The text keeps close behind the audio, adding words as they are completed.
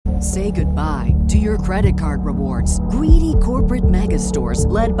Say goodbye to your credit card rewards. Greedy corporate mega stores,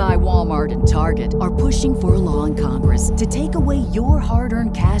 led by Walmart and Target, are pushing for a law in Congress to take away your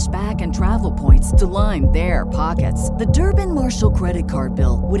hard-earned cash back and travel points to line their pockets. The Durbin-Marshall credit card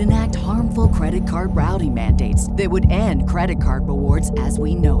bill would enact harmful credit card routing mandates that would end credit card rewards as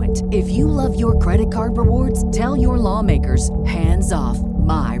we know it. If you love your credit card rewards, tell your lawmakers, hands off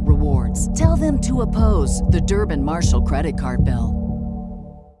my rewards. Tell them to oppose the Durbin-Marshall credit card bill.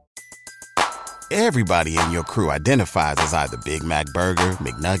 Everybody in your crew identifies as either Big Mac Burger,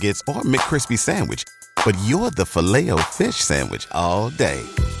 McNuggets, or McCrispy Sandwich. But you're the Filet-O-Fish Sandwich all day.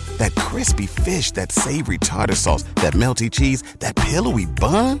 That crispy fish, that savory tartar sauce, that melty cheese, that pillowy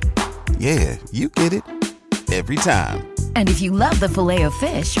bun. Yeah, you get it. Every time. And if you love the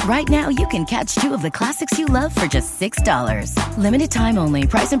Filet-O-Fish, right now you can catch two of the classics you love for just $6. Limited time only.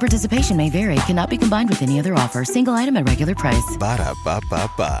 Price and participation may vary. Cannot be combined with any other offer. Single item at regular price.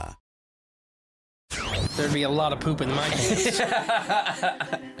 Ba-da-ba-ba-ba. There'd be a lot of poop in my pants.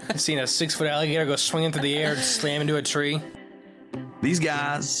 I've seen a 6-foot alligator go swinging through the air and slam into a tree. These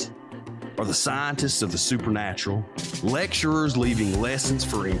guys are the scientists of the supernatural, lecturers leaving lessons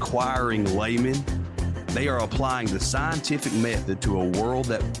for inquiring laymen. They are applying the scientific method to a world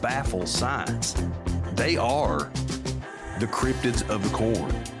that baffles science. They are the cryptids of the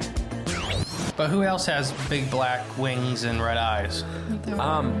corn. But who else has big black wings and red eyes?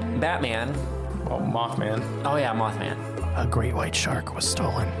 Batman. Oh, Mothman. Oh yeah, Mothman. A great white shark was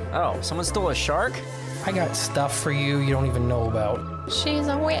stolen. Oh, someone stole a shark? I got stuff for you you don't even know about. She's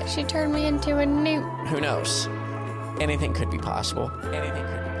a witch. She turned me into a newt. Who knows? Anything could be possible. Anything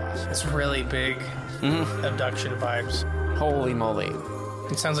could be possible. It's really big abduction vibes. Holy moly.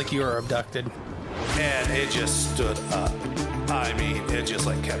 It sounds like you were abducted. And it just stood up. I mean, it just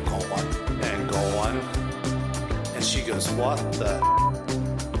like kept going and going. And she goes, what the?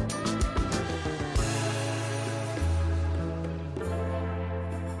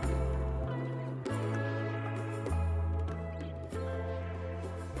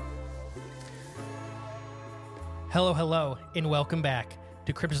 Hello, and welcome back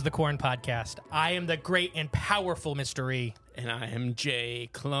to Cryptid of the Corn podcast. I am the great and powerful Mr. E. And I am J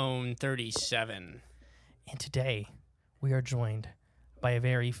Clone 37. And today, we are joined by a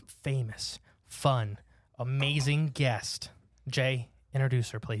very famous, fun, amazing guest. Jay,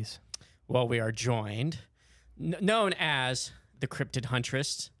 introduce her, please. Well, we are joined, known as the Cryptid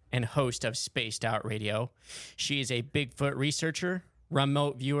Huntress and host of Spaced Out Radio. She is a Bigfoot researcher,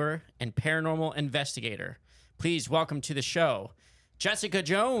 remote viewer, and paranormal investigator. Please welcome to the show, Jessica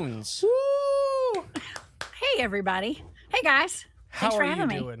Jones. Woo! Hey, everybody. Hey, guys. Thanks for having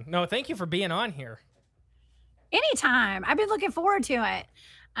me. How are you doing? No, thank you for being on here. Anytime. I've been looking forward to it.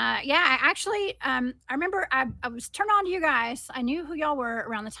 I remember I was turned on to you guys. I knew who y'all were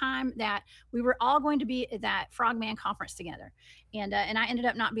around the time that we were all going to be at that Frogman conference together. And I ended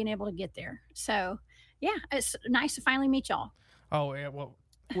up not being able to get there. So, yeah, it's nice to finally meet y'all. Oh, yeah, well,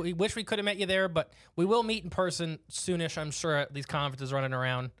 we wish we could have met you there, but we will meet in person soonish, I'm sure, at these conferences running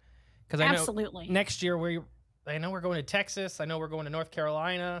around. Because I know next year I know we're going to Texas. I know we're going to North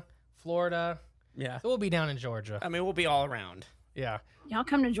Carolina, Florida. Yeah. So we'll be down in Georgia. I mean, we'll be all around. Yeah. Y'all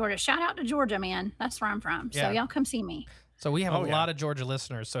come to Georgia. Shout out to Georgia, man. That's where I'm from. So y'all come see me. So we have a lot of Georgia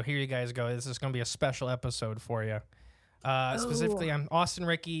listeners. So here you guys go. This is going to be a special episode for you. Specifically, I'm Austin,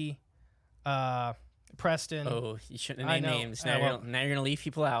 Ricky, Preston. Oh, you shouldn't have named names. Now you're going to leave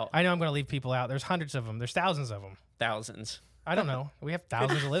people out. I know I'm going to leave people out. There's hundreds of them. There's thousands of them. Thousands. I don't know. We have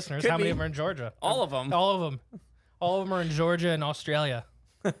thousands of listeners. How many of them are in Georgia? All of them. All of them. All of them are in Georgia and Australia.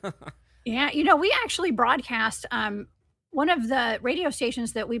 Yeah. You know, we actually broadcast, one of the radio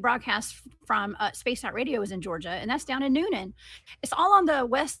stations that we broadcast from, Spaced Out Radio, is in Georgia, and that's down in Noonan. It's all on the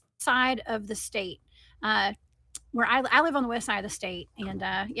west side of the state. Where I live on the west side of the state. And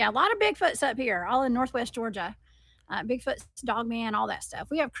a lot of Bigfoots up here, all in Northwest Georgia. Bigfoot's, Dogman, all that stuff.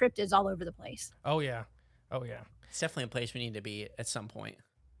 We have cryptids all over the place. Oh, yeah. It's definitely a place we need to be at some point.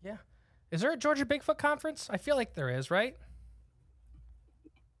 Yeah. Is there a Georgia Bigfoot conference? I feel like there is, right?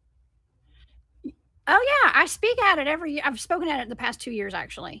 Oh, yeah. I speak at it every year. I've spoken at it the past 2 years,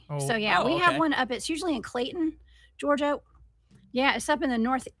 actually. We have one up. It's usually in Clayton, Georgia. Yeah, it's up in the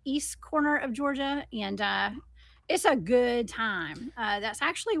northeast corner of Georgia. And it's a good time. That's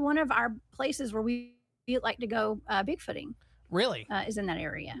actually one of our places where we like to go bigfooting. Really? Is in that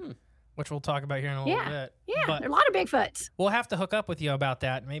area. Which we'll talk about here in a little bit. Yeah, there are a lot of Bigfoots. We'll have to hook up with you about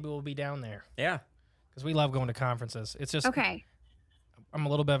that. Maybe we'll be down there. Yeah. Because we love going to conferences. It's just... Okay. I'm a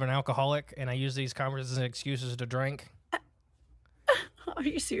little bit of an alcoholic, and I use these conferences as excuses to drink. Are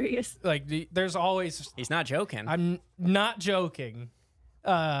you serious? Like, there's always... He's not joking. I'm not joking.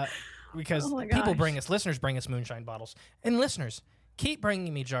 Because listeners bring us moonshine bottles. And listeners, keep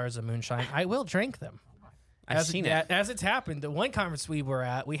bringing me jars of moonshine. I will drink them. As it's happened, the one conference we were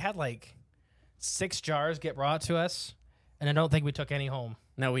at, we had like 6 jars get brought to us, and I don't think we took any home.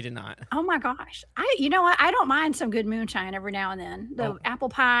 No, we did not. Oh my gosh. You know what? I don't mind some good moonshine every now and then. The apple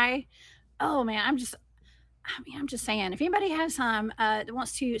pie. Oh man, I'm just saying, if anybody has some that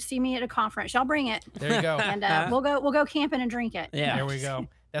wants to see me at a conference, y'all bring it. There you go. And we'll go camping and drink it. Yeah, there we go.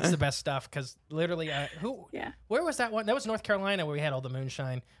 That's the best stuff, because literally, where was that one? That was North Carolina where we had all the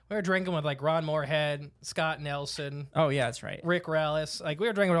moonshine. We were drinking with like Ron Moorhead, Scott Nelson. Oh yeah, that's right. Rick Rallis. Like we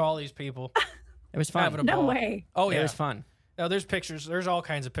were drinking with all these people. It was fun. No way. Oh yeah, it was fun. No, there's pictures. There's all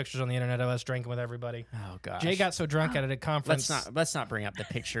kinds of pictures on the internet of us drinking with everybody. Oh gosh. Jay got so drunk at a conference. Let's not bring up the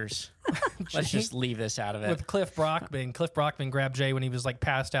pictures. Let's just leave this out of it. With Cliff Brockman. Cliff Brockman grabbed Jay when he was like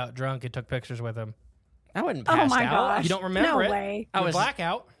passed out drunk and took pictures with him. I wasn't passed out. Gosh. You don't remember it? No way. I was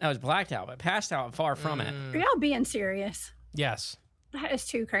blackout. I was blacked out, but passed out far from it. Are y'all being serious? Yes. That is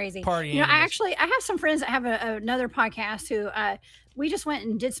too crazy. Party. I have some friends that have another podcast who we just went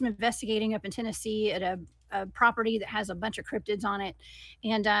and did some investigating up in Tennessee at a property that has a bunch of cryptids on it,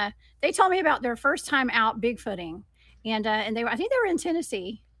 and they told me about their first time out Bigfooting, and I think they were in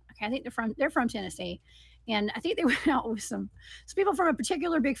Tennessee. Okay, I think they're from Tennessee, and I think they went out with some people from a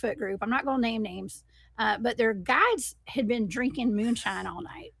particular Bigfoot group. I'm not going to name names, but their guides had been drinking moonshine all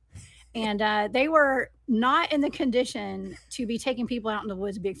night. And they were not in the condition to be taking people out in the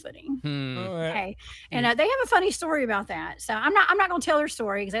woods Bigfooting. Okay, and they have a funny story about that. So I'm not going to tell their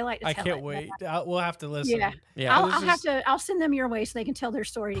story because they like to tell it. I can't wait. We'll have to listen. Yeah. I'll send them your way so they can tell their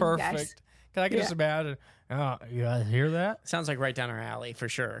story to you guys. Perfect. Because I can just imagine. Oh, you guys hear that? Sounds like right down our alley for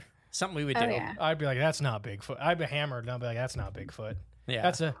sure. Something we would do. Yeah. I'd be like, that's not Bigfoot. I'd be hammered, and I'd be like, that's not Bigfoot. Yeah.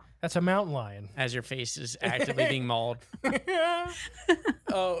 That's a mountain lion. As your face is actively being mauled.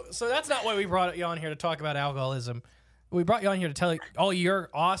 Oh, so that's not why we brought you on here to talk about alcoholism. We brought you on here to tell all your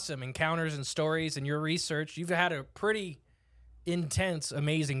awesome encounters and stories and your research. You've had a pretty intense,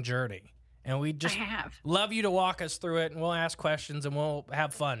 amazing journey. And we just love you to walk us through it, and we'll ask questions, and we'll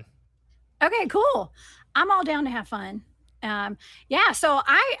have fun. Okay, cool. I'm all down to have fun. So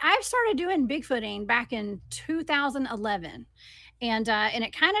I started doing Bigfooting back in 2011. And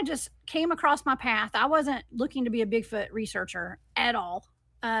it kind of just came across my path. I wasn't looking to be a Bigfoot researcher at all.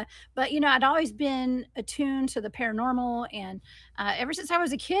 But, I'd always been attuned to the paranormal. And ever since I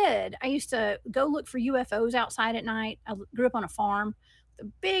was a kid, I used to go look for UFOs outside at night. I grew up on a farm with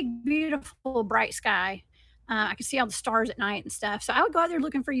a big, beautiful, bright sky. I could see all the stars at night and stuff. So I would go out there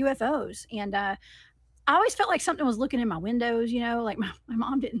looking for UFOs. And I always felt like something was looking in my windows, like my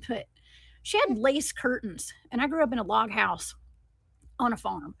mom she had lace curtains. And I grew up in a log house on a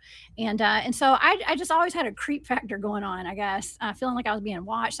farm. And so I just always had a creep factor going on, I guess, feeling like I was being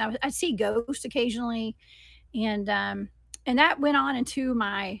watched. I'd see ghosts occasionally. And that went on into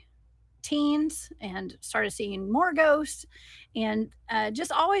my teens and started seeing more ghosts, and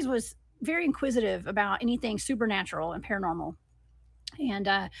just always was very inquisitive about anything supernatural and paranormal. And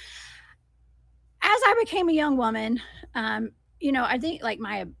as I became a young woman, I think like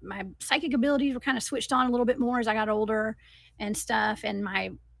my psychic abilities were kind of switched on a little bit more as I got older and stuff. And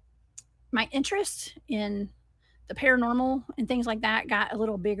my interest in the paranormal and things like that got a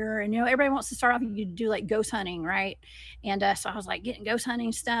little bigger. And, everybody wants to start off, you do like ghost hunting, right? And so I was like getting ghost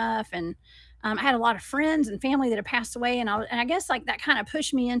hunting stuff. And I had a lot of friends and family that had passed away. And I guess like that kind of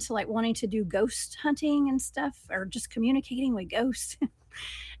pushed me into like wanting to do ghost hunting and stuff, or just communicating with ghosts.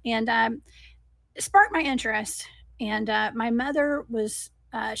 And it sparked my interest. And my mother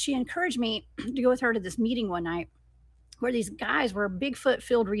she encouraged me to go with her to this meeting one night where these guys were Bigfoot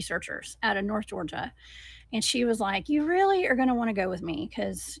field researchers out of North Georgia. And she was like, you really are going to want to go with me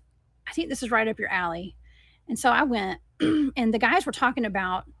because I think this is right up your alley. And so I went, and the guys were talking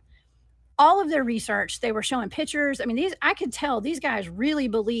about all of their research. They were showing pictures. I mean, I could tell these guys really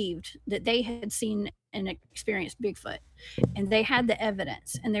believed that they had seen and experienced Bigfoot, and they had the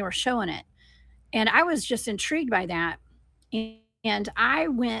evidence and they were showing it. And I was just intrigued by that. And I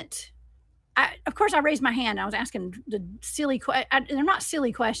went, of course, I raised my hand. I was asking the silly questions. They're not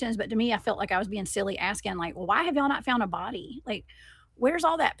silly questions, but to me, I felt like I was being silly asking, like, well, why have y'all not found a body? Like, where's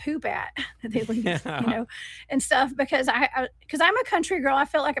all that poop at that they leave, and stuff? Because I'm a country girl. I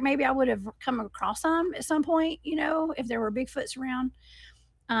felt like maybe I would have come across some at some point, if there were Bigfoots around.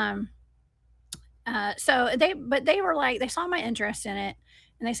 So they were like, they saw my interest in it,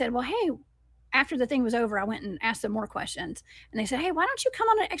 and they said, well, hey, after the thing was over, I went and asked them more questions, and they said, hey, why don't you come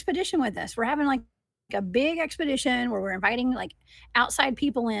on an expedition with us? We're having like a big expedition where we're inviting like outside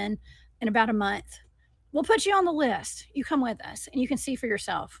people in about a month. we'll put you on the list. You come with us and you can see for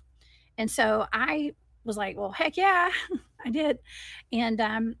yourself. And so I was like, well, heck yeah, I did. And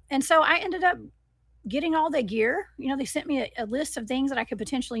so I ended up getting all the gear. You know, they sent me a list of things that I could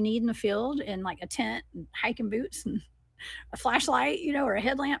potentially need in the field, and like a tent and hiking boots and a flashlight, you know, or a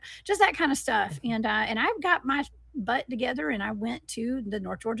headlamp, just that kind of stuff. And I've got my butt together and I went to the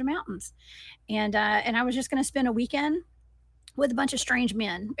North Georgia mountains, and I was just going to spend a weekend with a bunch of strange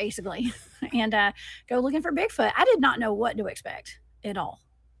men, basically, and go looking for Bigfoot. I did not know what to expect at all.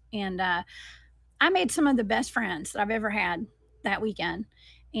 And I made some of the best friends that I've ever had that weekend.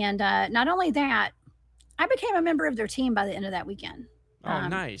 And not only that, I became a member of their team by the end of that weekend. Oh,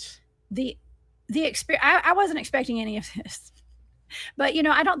 nice. The experience, I wasn't expecting any of this, but you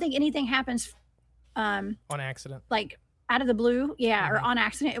know, I don't think anything happens on accident, like out of the blue. Yeah. Mm-hmm. Or on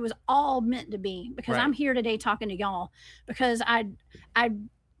accident. It was all meant to be, because I'm here today talking to y'all because I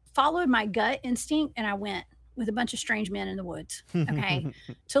followed my gut instinct and I went with a bunch of strange men in the woods. Okay.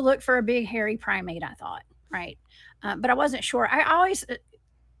 To look for a big hairy primate, I thought. Right. But I wasn't sure. I always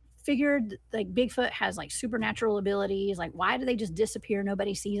figured like Bigfoot has like supernatural abilities. Like, why do they just disappear?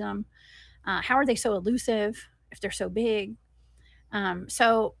 Nobody sees them. How are they so elusive if they're so big?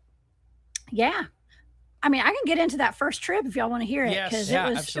 So yeah, I mean, I can get into that first trip if y'all want to hear it, because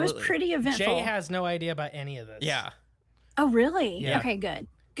it was pretty eventful. Jay has no idea about any of this. Yeah. Oh, really? Yeah. Okay, good.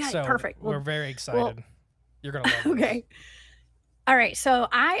 So Perfect. We're very excited. You're gonna love it. Okay. All right. So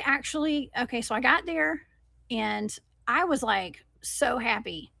I got there and I was like so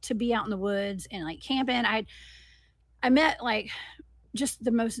happy to be out in the woods and like camping. I met like just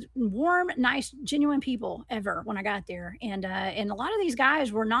the most warm, nice, genuine people ever when I got there. And a lot of these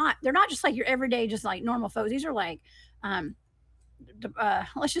guys they're not just like your everyday, just like normal folks. These are like,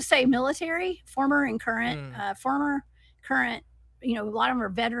 let's just say military, former and current, you know, a lot of them are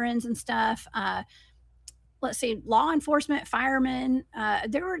veterans and stuff. Let's see, law enforcement, firemen. I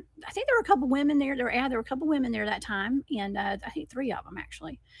think there were a couple women there. There were a couple women there that time. And I think 3 of them,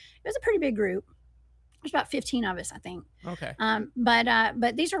 actually. It was a pretty big group. There's about 15 of us, I think. Okay.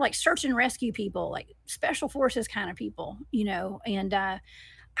 But these are like search and rescue people, like special forces kind of people, you know, and I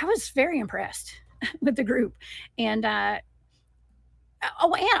was very impressed with the group. And and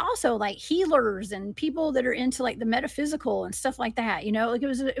also like healers and people that are into like the metaphysical and stuff like that, you know, like it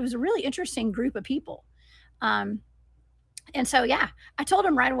was a really interesting group of people. And so, yeah, I told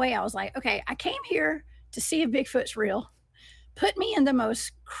him right away, I was like, okay, I came here to see if Bigfoot's real. Put me in the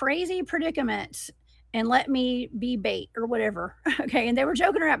most crazy predicaments and let me be bait or whatever. Okay. And they were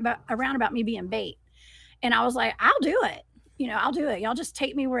joking around about me being bait. And I was like, I'll do it. You know, I'll do it. Y'all just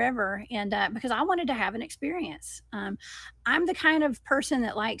take me wherever. And because I wanted to have an experience. I'm the kind of person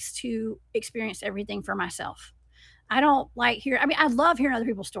that likes to experience everything for myself. I don't like I love hearing other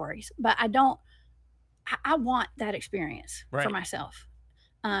people's stories, but I want that experience for myself.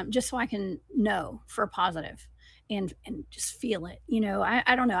 Just so I can know for a positive. And just feel it, you know.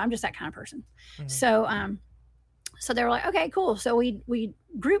 I don't know. I'm just that kind of person. Mm-hmm. So they were like, okay, cool. So we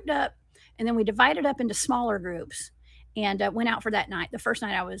grouped up, and then we divided up into smaller groups, and went out for that night. The first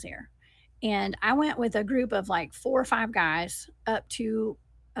night I was there, and I went with a group of like 4 or 5 guys up to.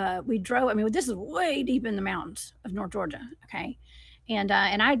 We drove. I mean, this is way deep in the mountains of North Georgia. Okay, and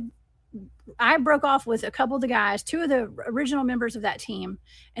I broke off with a couple of the guys, 2 of the original members of that team,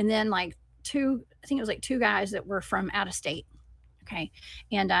 and then like 2 guys that were from out of state. Okay.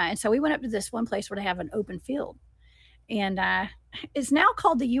 And so we went up to this one place where they have an open field, and it's now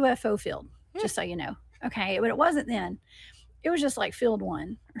called the UFO field, just so you know. Okay. But it wasn't then. It was just like field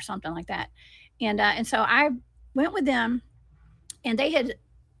 1 or something like that. And so I went with them, and I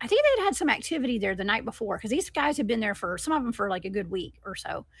think they had some activity there the night before, because these guys had been there some of them for like a good week or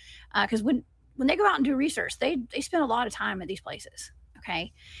so. Because when they go out and do research, they spend a lot of time at these places.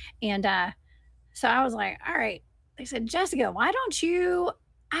 Okay. And so I was like, all right. They said, Jessica, why don't you,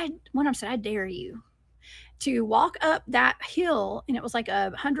 one of them said, I dare you to walk up that hill. And it was like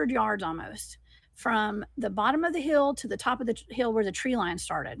 100 yards almost from the bottom of the hill to the top of the hill where the tree line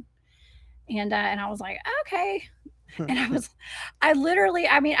started. And I was like, okay. And I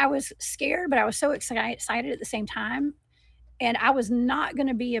was scared, but I was so excited at the same time. And I was not going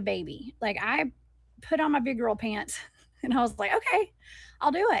to be a baby. Like, I put on my big girl pants and I was like, okay,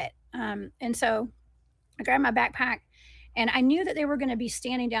 I'll do it. And so I grabbed my backpack, and I knew that they were going to be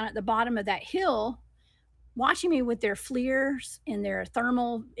standing down at the bottom of that hill watching me with their FLIRs and their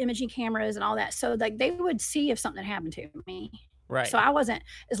thermal imaging cameras and all that. So like they would see if something happened to me. Right. So I wasn't,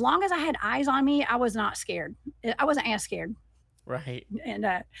 as long as I had eyes on me, I was not scared. I wasn't as scared. Right. And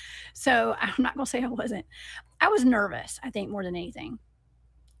so I'm not going to say I wasn't. I was nervous, I think, more than anything.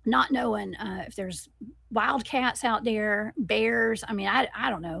 not knowing if there's wildcats out there, bears. I mean, I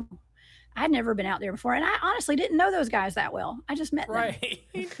don't know. I'd never been out there before, and I honestly didn't know those guys that well. I just met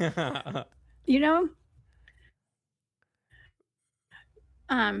them. You know?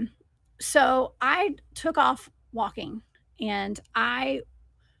 So I took off walking, and I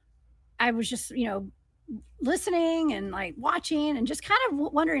was just, listening and like watching and just kind of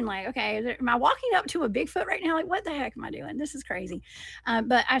wondering like, okay, am I walking up to a Bigfoot right now? Like, what the heck am I doing? This is crazy.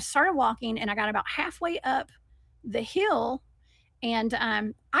 But I started walking, and I got about halfway up the hill, and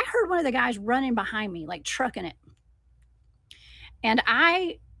I heard one of the guys running behind me, like trucking it. And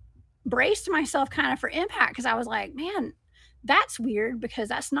I braced myself kind of for impact, because I was like, man, that's weird, because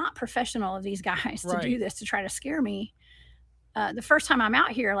that's not professional of these guys to do this, to try to scare me. The first time I'm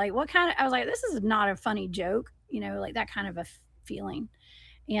out here, like, I was like, this is not a funny joke, like that kind of a feeling.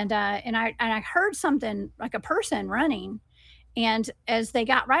 And I heard something like a person running, and as they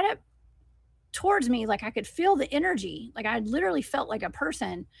got right up towards me, like I could feel the energy, like I literally felt like a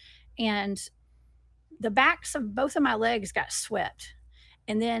person, and the backs of both of my legs got swept,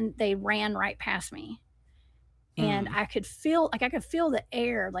 and then they ran right past me. And I could feel the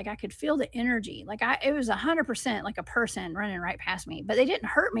air, like I could feel the energy, like it was 100% like a person running right past me, but they didn't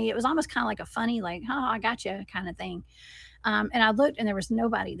hurt me. It was almost kind of like a funny, like, oh, I got you kind of thing. And I looked, and there was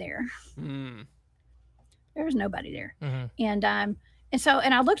nobody there. There was nobody there. And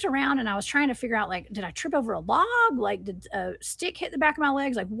I looked around, and I was trying to figure out, like, did I trip over a log? Like, did a stick hit the back of my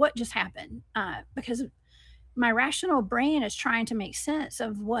legs? Like, what just happened? Because my rational brain is trying to make sense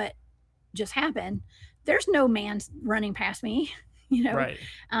of what just happened. There's no man running past me, Right.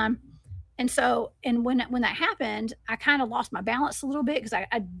 And when that happened, I kind of lost my balance a little bit, because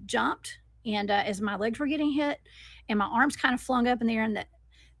I jumped, and as my legs were getting hit, and my arms kind of flung up in the air, and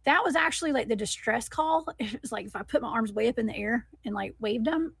that was actually like the distress call. It was like if I put my arms way up in the air and like waved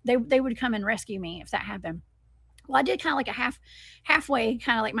them, they would come and rescue me if that happened. Well, I did kind of like a halfway,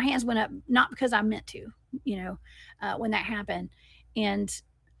 kind of like my hands went up, not because I meant to, when that happened. And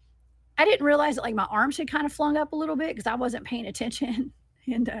I didn't realize that like my arms had kind of flung up a little bit, because I wasn't paying attention.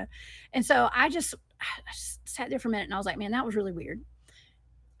 And so I just sat there for a minute, and I was like, man, that was really weird.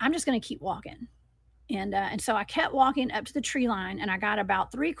 I'm just going to keep walking. And so I kept walking up to the tree line, and I got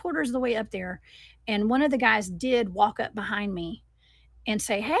about 3/4 of the way up there. And one of the guys did walk up behind me and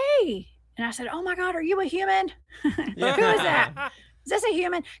say, hey. And I said, oh my God, are you a human? Who is that? Is this a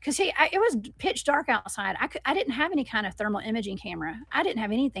human? Because it was pitch dark outside. I didn't have any kind of thermal imaging camera. I didn't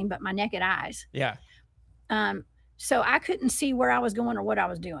have anything but my naked eyes. Yeah. So I couldn't see where I was going or what I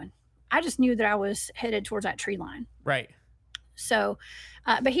was doing. I just knew that I was headed towards that tree line. Right. So,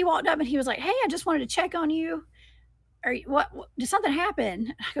 but he walked up, and he was like, hey, I just wanted to check on you. What did something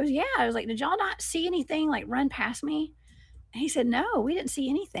happen? I goes, yeah. I was like, did y'all not see anything like run past me? And he said, no, we didn't see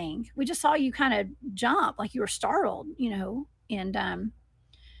anything. We just saw you kind of jump, like you were startled, And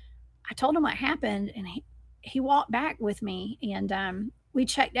I told him what happened, and he walked back with me, and we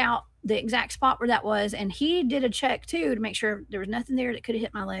checked out the exact spot where that was, and he did a check too to make sure there was nothing there that could have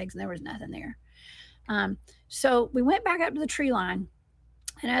hit my legs, and there was nothing there. So we went back up to the tree line,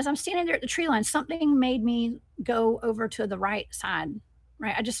 and as I'm standing there at the tree line, something made me go over to the right side,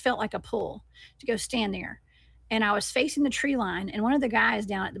 right? I just felt like a pull to go stand there, and I was facing the tree line, and one of the guys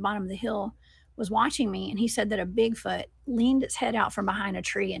down at the bottom of the hill was watching me, and he said that a Bigfoot leaned its head out from behind a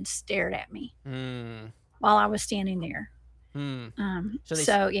tree and stared at me while I was standing there.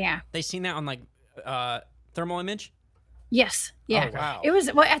 Yeah. They seen that on like thermal image? Yes. Yeah. Oh, wow. It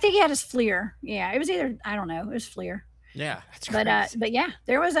was, well, I think he had his FLIR. Yeah. It was either, I don't know. It was FLIR. Yeah. That's crazy. But yeah,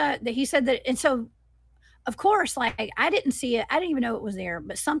 there was he said that. And so of course, like I didn't see it. I didn't even know it was there,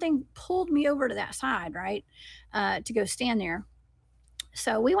 but something pulled me over to that side, right. To go stand there.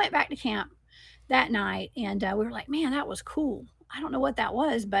 So we went back to camp that night, and we were like, man, that was cool. I don't know what that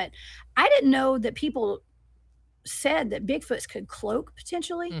was, but I didn't know that people said that Bigfoots could cloak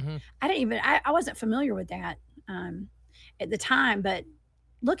potentially. I wasn't familiar with that at the time, but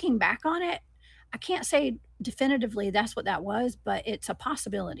looking back on it, I can't say definitively that's what that was, but it's a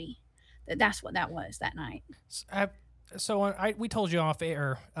possibility that that's what that was that night. So we told you off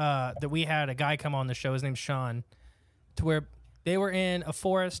air that we had a guy come on the show. His name's Sean, to where they were in a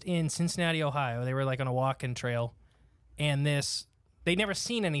forest in Cincinnati, Ohio. They were like on a walking trail, and they'd never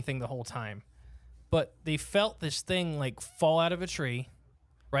seen anything the whole time, but they felt this thing like fall out of a tree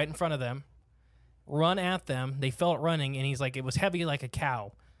right in front of them, run at them. They felt it running, and he's like, it was heavy like a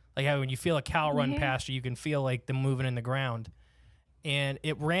cow. Like how when you feel a cow run past you, you can feel like them moving in the ground. And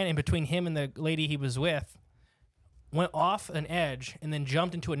it ran in between him and the lady he was with, went off an edge, and then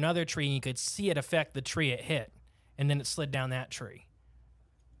jumped into another tree, and you could see it affect the tree it hit. And then it slid down that tree.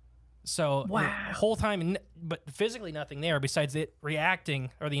 So the whole time, but physically nothing there besides it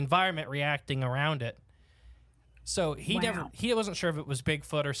reacting or the environment reacting around it. So he wasn't sure if it was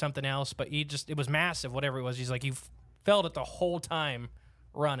Bigfoot or something else, but it was massive, whatever it was. He's like, you felt it the whole time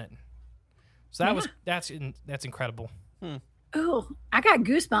running. So that's incredible. Oh, I got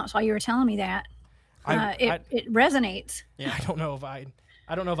goosebumps while you were telling me that. It resonates. Yeah, I don't know if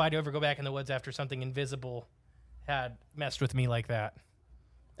I'd ever go back in the woods after something invisible had messed with me like that.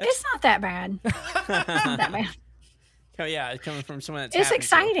 It's not that bad. It's not that bad. Oh yeah, it's coming from someone that's. It's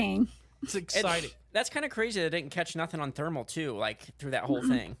exciting. It's exciting. That's kind of crazy that it didn't catch nothing on thermal too, like through that whole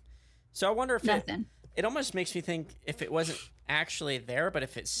thing. So I wonder if it almost makes me think if it wasn't actually there, but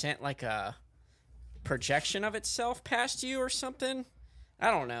if it sent like a projection of itself past you or something. I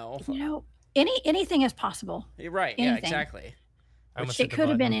don't know. Anything is possible. You're right. Anything. Yeah, exactly. It could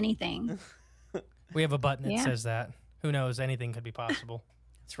have been anything. We have a button that says that. Who knows? Anything could be possible.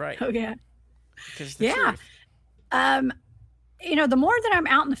 That's right. Oh yeah. Because the truth. The more that I'm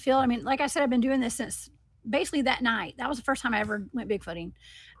out in the field, I mean, like I said, I've been doing this since basically that night. That was the first time I ever went Bigfooting.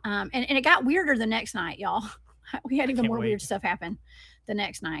 And it got weirder the next night, y'all. We had even more weird stuff happen the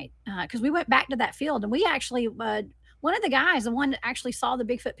next night because we went back to that field and we actually, one of the guys, the one that actually saw the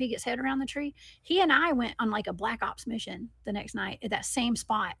Bigfoot peek its head around the tree, he and I went on like a black ops mission the next night at that same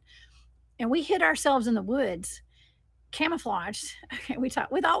spot. And we hid ourselves in the woods, camouflaged. Okay, we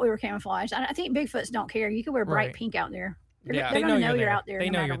thought we were camouflaged. I think Bigfoots don't care. You can wear bright pink out there. They're going to know you're out there. They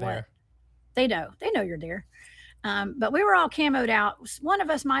know you're there. They know you're there. But we were all camoed out. One of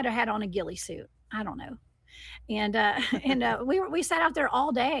us might have had on a ghillie suit. I don't know. And we sat out there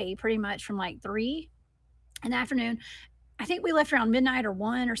all day, pretty much from like 3 in the afternoon. I think we left around midnight or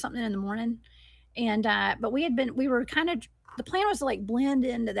 1 or something in the morning. And but the plan was to like blend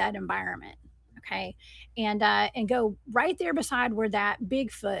into that environment, okay, and go right there beside where that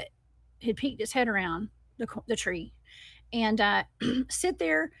Bigfoot had peeked its head around the tree, and sit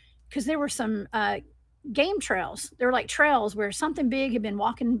there because there were some game trails. There were like trails where something big had been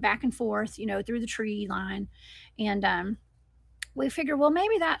walking back and forth, through the tree line, and we figured, well,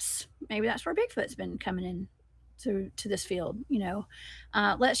 maybe that's where Bigfoot's been coming in to this field.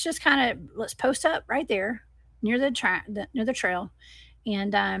 Let's just let's post up right there near the trail,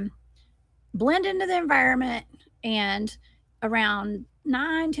 and blend into the environment. And around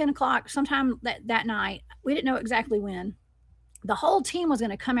 9-10 o'clock, sometime that night, we didn't know exactly when, the whole team was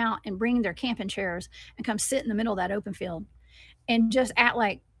going to come out and bring their camping chairs and come sit in the middle of that open field and just act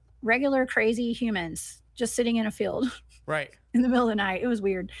like regular crazy humans just sitting in a field right in the middle of the night. It was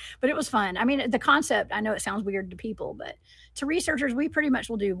weird, but it was fun. I mean, the concept, I know it sounds weird to people, but to researchers, we pretty much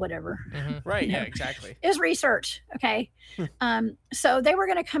will do whatever. Mm-hmm. Right. Yeah, exactly. It's research. Okay. So they were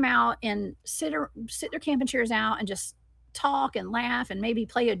going to come out and sit their camping chairs out and just talk and laugh and maybe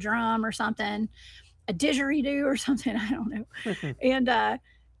play a drum or something, a didgeridoo or something. I don't know.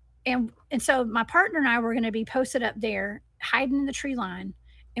 And so my partner and I were going to be posted up there hiding in the tree line.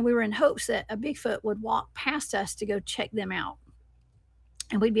 And we were in hopes that a Bigfoot would walk past us to go check them out.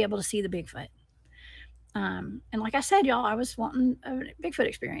 And we'd be able to see the Bigfoot. And like I said, y'all, I was wanting a Bigfoot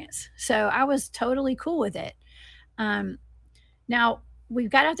experience. So I was totally cool with it. Now, we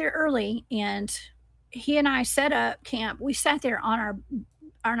got out there early and he and I set up camp. We sat there on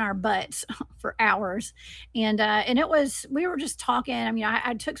our butts for hours. And we were just talking. I mean,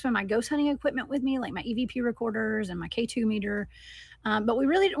 I took some of my ghost hunting equipment with me, like my EVP recorders and my K2 meter. But we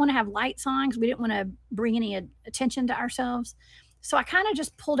really didn't want to have lights on because we didn't want to bring any attention to ourselves. So I kind of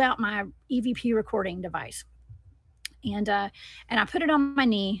just pulled out my EVP recording device and I put it on my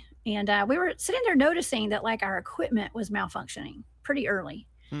knee, and we were sitting there noticing that like our equipment was malfunctioning pretty early.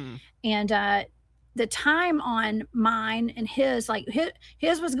 And the time on mine and his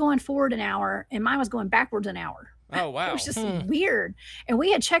was going forward an hour and mine was going backwards an hour. Oh, wow. It was just weird. And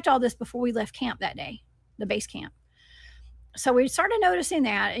we had checked all this before we left camp that day, the base camp. So we started noticing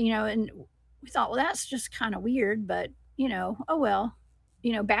that, and we thought, well, that's just kind of weird, but oh well,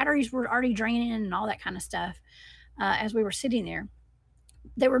 batteries were already draining and all that kind of stuff. As we were sitting there,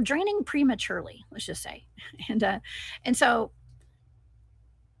 they were draining prematurely, let's just say. And so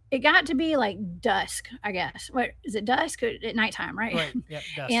it got to be like dusk, I guess. What is it? Dusk at nighttime, right? Right. Yeah.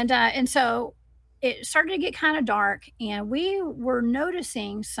 Dusk. And so it started to get kind of dark, and we were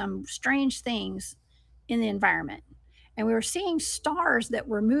noticing some strange things in the environment. And we were seeing stars that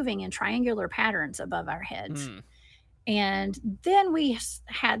were moving in triangular patterns above our heads. And then we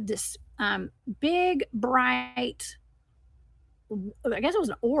had this big, bright, I guess it was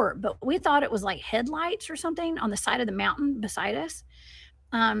an orb, but we thought it was like headlights or something on the side of the mountain beside us.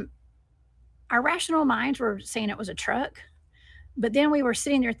 Our rational minds were saying it was a truck, but then we were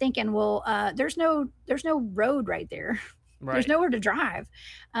sitting there thinking, well, there's no road right there. Right. There's nowhere to drive.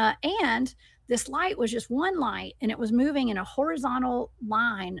 And this light was just one light, and it was moving in a horizontal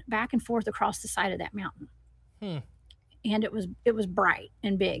line back and forth across the side of that mountain. And it was bright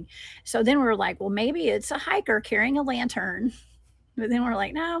and big. So then we were like, well, maybe it's a hiker carrying a lantern. But then we're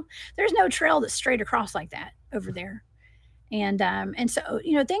like, no, there's no trail that's straight across like that over there. And so,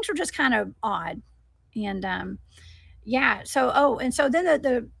 things were just kind of odd. And so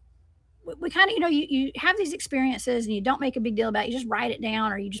then we kind of, you have these experiences and you don't make a big deal about it. You just write it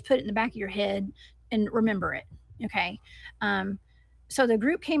down, or you just put it in the back of your head and remember it. Okay. So the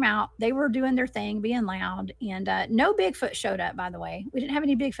group came out, they were doing their thing, being loud, and no Bigfoot showed up, by the way. We didn't have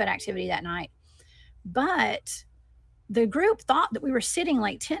any Bigfoot activity that night, but the group thought that we were sitting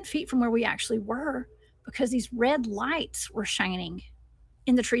like 10 feet from where we actually were, because these red lights were shining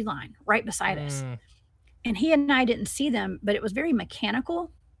in the tree line right beside us. And he and I didn't see them, but it was very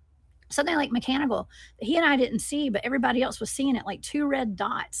mechanical. Something like mechanical that he and I didn't see, but everybody else was seeing it, like 2 red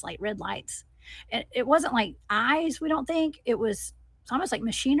dots, like red lights. And it wasn't like eyes, we don't think. It's almost like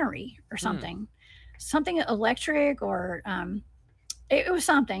machinery or something. Something electric, or it was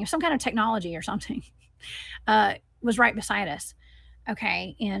something, some kind of technology or something was right beside us.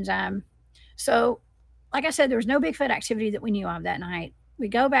 Okay. And so, like I said, there was no Bigfoot activity that we knew of that night. We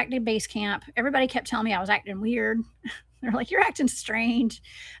go back to base camp. Everybody kept telling me I was acting weird. They're like, you're acting strange.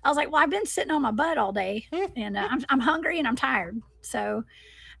 I was like, well, I've been sitting on my butt all day, and I'm hungry and I'm tired. So,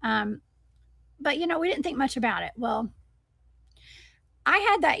 but we didn't think much about it. Well, I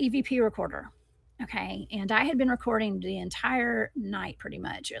had that EVP recorder. Okay. And I had been recording the entire night, pretty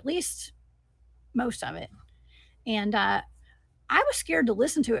much, at least most of it. And I was scared to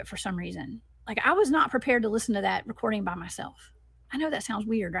listen to it for some reason. Like, I was not prepared to listen to that recording by myself. I know that sounds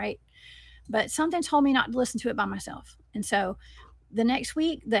weird, right? But something told me not to listen to it by myself. And so the next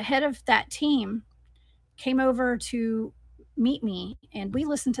week, the head of that team came over to meet me, and we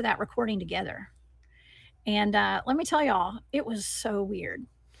listened to that recording together. And let me tell y'all, it was so weird.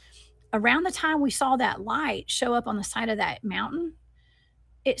 Around the time we saw that light show up on the side of that mountain,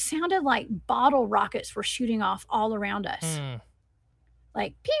 it sounded like bottle rockets were shooting off all around us.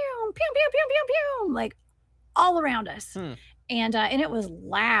 Like, pew, pew, pew, pew, pew, pew, like all around us. And it was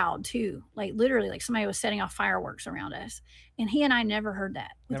loud too, like literally like somebody was setting off fireworks around us. And he and I never heard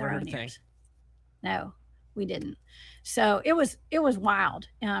that with our own ears. No, we didn't. So it was wild.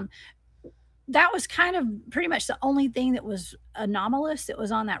 That was kind of pretty much the only thing that was anomalous that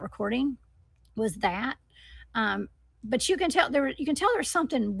was on that recording, was that. But you can tell there's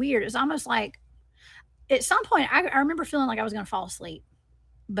something weird. It's almost like at some point I remember feeling like I was going to fall asleep,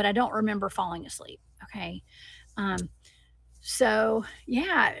 but I don't remember falling asleep. Okay. So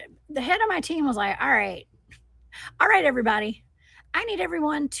yeah, the head of my team was like, all right, everybody, I need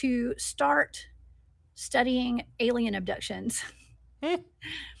everyone to start studying alien abductions.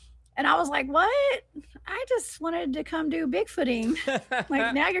 And I was like, what? I just wanted to come do Bigfooting.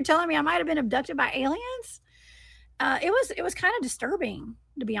 Like, now you're telling me I might've been abducted by aliens? It was kind of disturbing,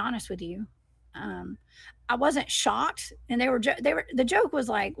 to be honest with you. I wasn't shocked, and the joke was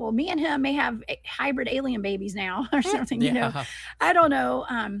like, well, me and him may have hybrid alien babies now or something. I don't know.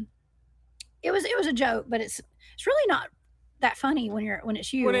 It was a joke, but it's really not that funny when you're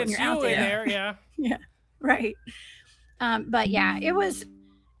out there. Yeah. Yeah. Right. But yeah, it was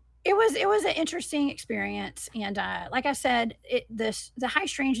an interesting experience. And like I said, the high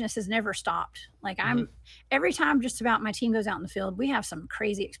strangeness has never stopped. Like, every time just about my team goes out in the field, we have some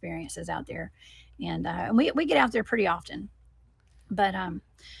crazy experiences out there. And we get out there pretty often. But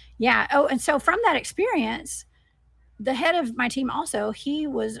yeah. Oh, and so from that experience, the head of my team also, he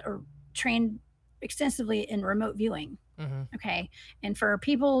was trained extensively in remote viewing. Okay. And for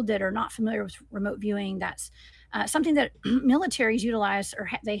people that are not familiar with remote viewing, that's something that militaries utilize, or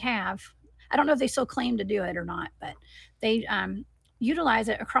they have. I don't know if they still claim to do it or not, but they utilize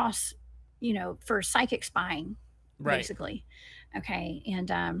it across, for psychic spying, basically. Okay.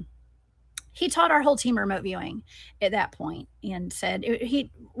 And he taught our whole team remote viewing at that point, and said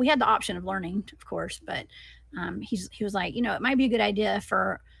we had the option of learning, of course, but he was like, it might be a good idea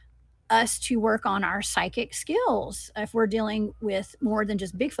for us to work on our psychic skills if we're dealing with more than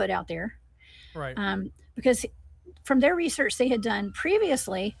just Bigfoot out there. Right. Because from their research they had done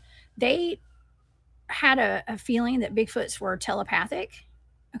previously, they had a feeling that Bigfoots were telepathic.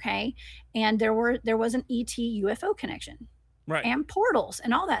 Okay. And there was an ET UFO connection. Right. And portals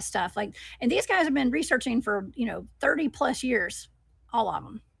and all that stuff. And these guys have been researching for, 30 plus years, all of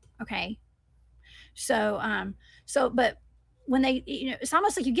them. Okay. So, but when they, it's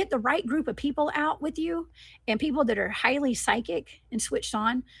almost like you get the right group of people out with you, and people that are highly psychic and switched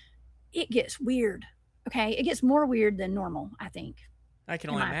on, it gets weird. Okay. It gets more weird than normal, I think. I can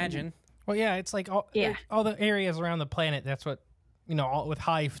only imagine. Well, yeah, it's like all the areas around the planet. That's what, all with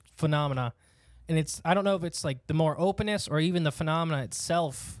high phenomena. And I don't know if it's like the more openness or even the phenomena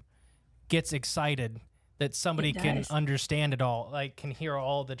itself gets excited that somebody can understand it all, like can hear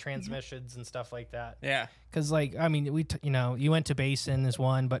all the transmissions and stuff like that. Yeah. Because you went to Basin as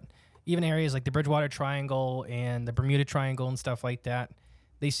one, but even areas like the Bridgewater Triangle and the Bermuda Triangle and stuff like that,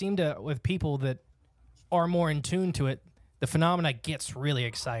 they seem to, with people that are more in tune to it, the phenomena gets really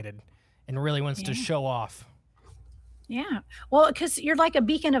excited and really wants to show off. Yeah. Well, because you're like a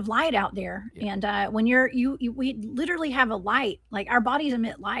beacon of light out there. Yeah. And when we literally have a light, like our bodies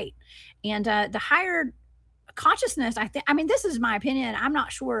emit light. And the higher consciousness, I mean, this is my opinion. I'm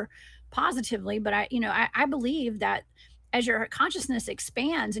not sure positively, but I believe that as your consciousness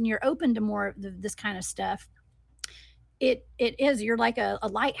expands and you're open to more of this kind of stuff, you're like a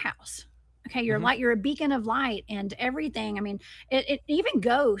lighthouse. Okay. You're you're a beacon of light and everything. I mean, it even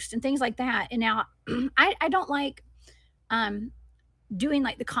ghosts and things like that. And now I don't like, doing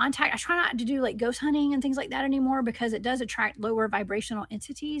like the contact. I try not to do like ghost hunting and things like that anymore, because it does attract lower vibrational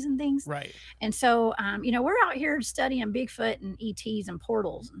entities and things. Right. And so, we're out here studying Bigfoot and ETs and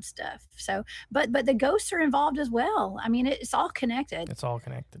portals and stuff. So, but the ghosts are involved as well. I mean, it's all connected. It's all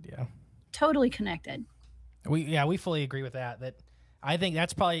connected. Yeah. Totally connected. We fully agree with that. That I think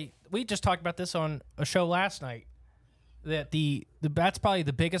that's probably, we just talked about this on a show last night, that that's probably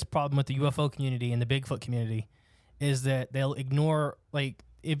the biggest problem with the UFO community and the Bigfoot community, is that they'll ignore, like,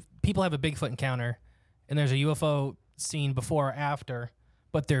 if people have a Bigfoot encounter and there's a UFO scene before or after,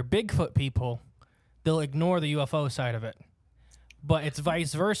 but they're Bigfoot people, they'll ignore the UFO side of it. But it's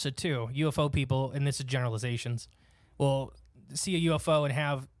vice versa, too. UFO people, and this is generalizations, will see a UFO and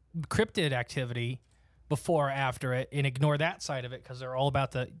have cryptid activity before or after it and ignore that side of it because they're all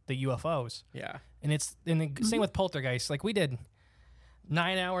about the UFOs. Yeah. And it's same with poltergeist. Like, we did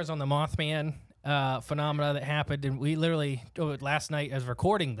 9 hours on the Mothman phenomena that happened, and we literally last night, as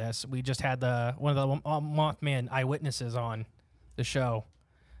recording this, we just had one of the Mothman eyewitnesses on the show,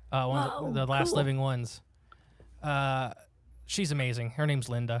 one of the last living ones. She's amazing. Her name's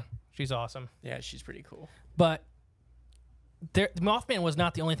Linda. She's awesome. Yeah, she's pretty cool. But the Mothman was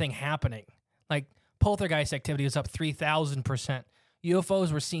not the only thing happening. Like, poltergeist activity was up 3,000%.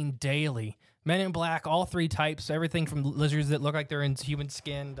 UFOs were seen daily. Men in Black, all three types, everything from lizards that look like they're in human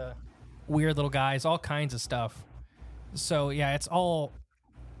skin to weird little guys, all kinds of stuff. So yeah, it's all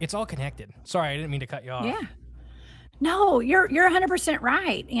connected. Sorry, I didn't mean to cut you off. Yeah. No, you're 100%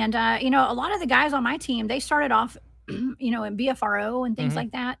 right. And a lot of the guys on my team, they started off, in BFRO and things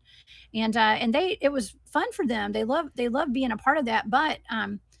like that. And it was fun for them. They love being a part of that. But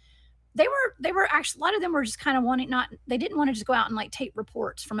they were actually, a lot of them were just kind of they didn't want to just go out and like take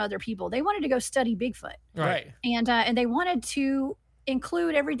reports from other people. They wanted to go study Bigfoot. Right. And they wanted to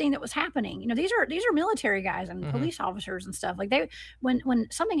include everything that was happening. These are military guys and police officers and stuff. Like, when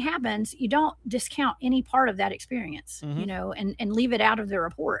something happens, you don't discount any part of that experience, and leave it out of the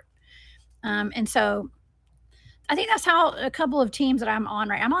report. And so I think that's how a couple of teams that I'm on,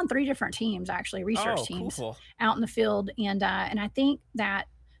 right? I'm on 3 different teams, actually, research teams out in the field. And I think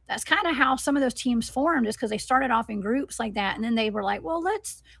that's kind of how some of those teams formed, is because they started off in groups like that. And then they were like, well,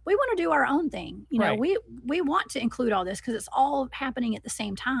 we want to do our own thing. We want to include all this because it's all happening at the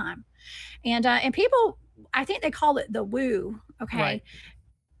same time. And people, I think they call it the woo. Okay. Right.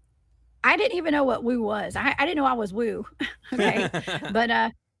 I didn't even know what woo was. I didn't know I was woo. Okay.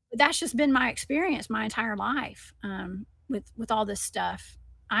 But that's just been my experience my entire life. With all this stuff,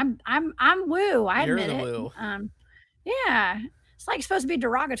 I'm woo. I admit it. Woo. Yeah. It's like supposed to be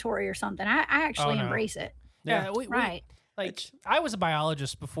derogatory or something. I actually embrace it. Yeah, I was a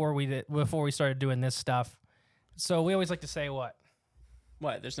biologist before we started doing this stuff. So we always like to say what?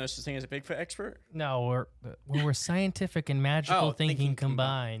 What? There's no such thing as a Bigfoot expert? No, we're scientific and magical thinking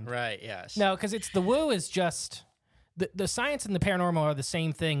combined. Right. Yes. No, because the woo is just the science and the paranormal are the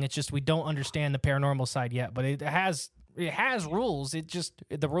same thing. It's just we don't understand the paranormal side yet, but it has rules.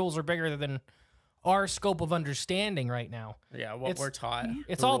 The rules are bigger than our scope of understanding right now. Yeah, we're taught.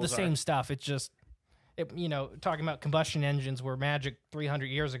 It's all the same stuff. It's just, talking about combustion engines were magic 300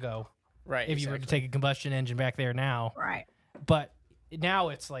 years ago. Right. If you were to take a combustion engine back there now. Right. But now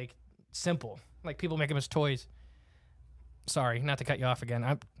it's like simple. Like, people make them as toys. Sorry, not to cut you off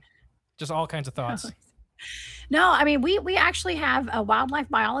again. Just all kinds of thoughts. No, I mean, we actually have a wildlife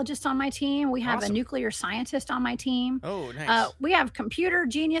biologist on my team. We have Awesome. a nuclear scientist on my team. Oh, nice. We have computer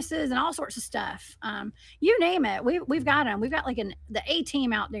geniuses and all sorts of stuff. You name it, we've got them. We've got like the A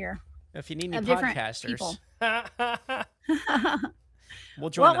team out there. If you need any of different podcasters, people. we'll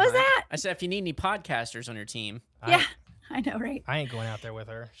join. What them, was that? I said if you need any podcasters on your team. Yeah, I know, right? I ain't going out there with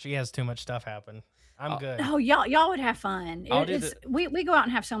her. She has too much stuff happen. I'm good. Oh, y'all would have fun. I'll do We go out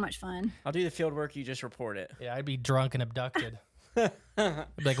and have so much fun. I'll do the field work. You just report it. Yeah, I'd be drunk and abducted.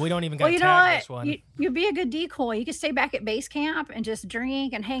 Like, we don't even got Well, you to know tag what? this one. You'd be a good decoy. You could stay back at base camp and just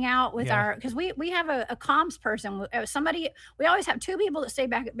drink and hang out with Yeah. because we have a comms person. Somebody, we always have two people that stay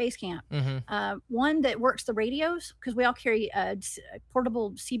back at base camp. Mm-hmm. One that works the radios because we all carry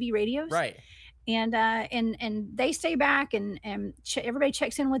portable CB radios. Right. And they stay back and everybody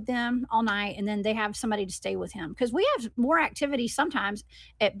checks in with them all night, and then they have somebody to stay with him because we have more activity sometimes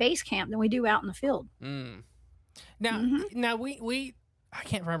at base camp than we do out in the field. Now we I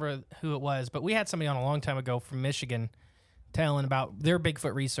can't remember who it was, but we had somebody on a long time ago from Michigan telling about their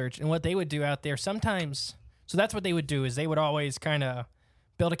Bigfoot research and what they would do out there sometimes. So that's what they would do is they would always kind of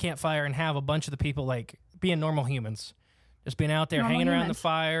build a campfire and have a bunch of the people like being normal humans. Just being out there, hanging around the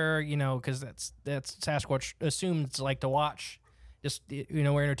fire, because that's Sasquatch assumed like to watch, just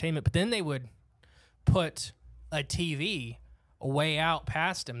we're entertainment. But then they would put a TV way out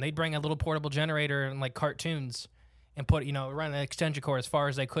past them. They'd bring a little portable generator and like cartoons, and put run an extension cord as far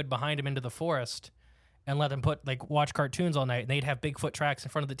as they could behind them into the forest, and let them watch cartoons all night. And they'd have Bigfoot tracks in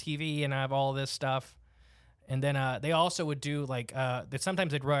front of the TV and have all this stuff. And then they also would do that.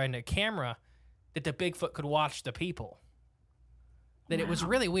 Sometimes they'd run a camera that the Bigfoot could watch the people. That it was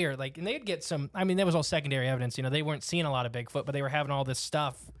really weird. And they'd get some. I mean, that was all secondary evidence. They weren't seeing a lot of Bigfoot, but they were having all this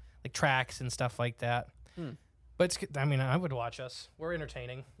stuff, like tracks and stuff like that. But I would watch us. We're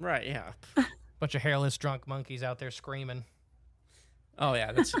entertaining. Right? Yeah. Bunch of hairless drunk monkeys out there screaming. Oh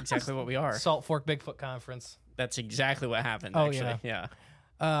yeah, that's exactly what we are. Salt Fork Bigfoot Conference. That's exactly what happened. Oh actually. Yeah.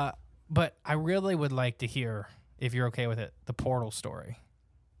 But I really would like to hear, if you're okay with it, the portal story.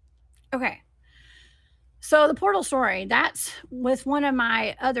 Okay. So the portal story, that's with one of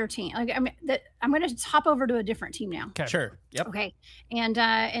my other team. I'm going to hop over to a different team now. Okay. Sure. Yep. Okay.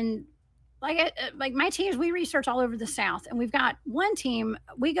 And like my teams, we research all over the South, and we've got one team.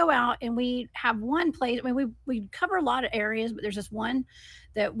 We go out and we have one place. I mean, we cover a lot of areas, but there's this one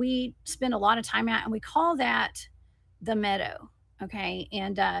that we spend a lot of time at, and we call that the Meadow. Okay.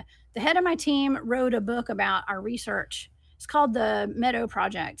 And the head of my team wrote a book about our research. It's called the Meadow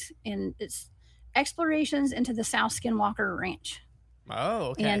Project, and it's Explorations into the South Skinwalker Ranch.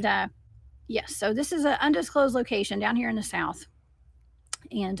 Oh, okay. And yes, so this is an undisclosed location down here in the South.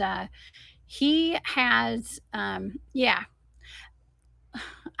 And he has, I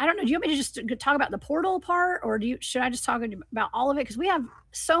don't know. Do you want me to just talk about the portal part, or should I just talk about all of it? Because we have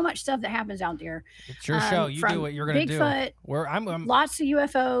so much stuff that happens out there. It's your show. You do what you're going to do. Bigfoot, I'm lots of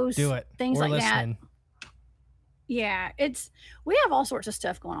UFOs. Do it. Things We're like listening. that. Yeah, we have all sorts of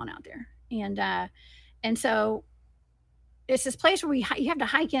stuff going on out there, and so it's this place where you have to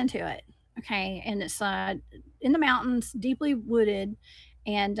hike into it, okay? And it's in the mountains, deeply wooded,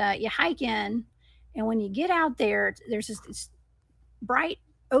 and you hike in, and when you get out there, there's this bright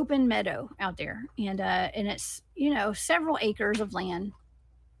open meadow out there, and it's several acres of land,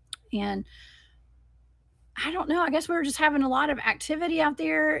 and I don't know. I guess we were just having a lot of activity out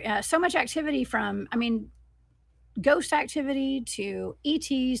there. So much activity from, ghost activity to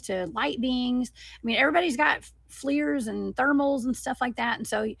ETs to light beings. Everybody's got FLIRs and thermals and stuff like that. And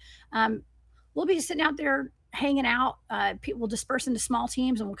so we'll be sitting out there hanging out. People will disperse into small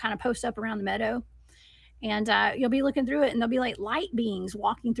teams, and we'll kind of post up around the meadow. And you'll be looking through it, and there'll be like light beings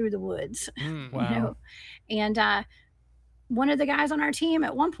walking through the woods. Wow. And one of the guys on our team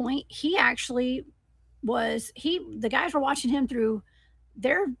at one point, he actually the guys were watching him through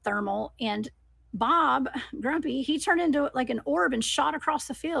their thermal, and Bob Grumpy, he turned into like an orb and shot across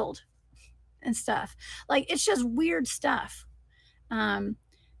the field and stuff. Like, it's just weird stuff. And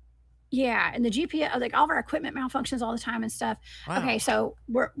the GPS, like all of our equipment malfunctions all the time and stuff. Wow. Okay, so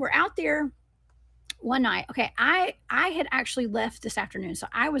we're out there one night. Okay, I had actually left this afternoon, so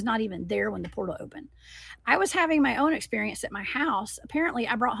I was not even there when the portal opened. I was having my own experience at my house. Apparently,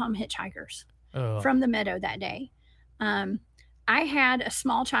 I brought home hitchhikers from the meadow that day. I had a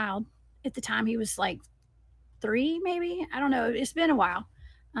small child. At the time, he was like 3, maybe. I don't know. It's been a while.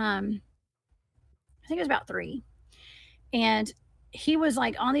 I think it was about 3. And he was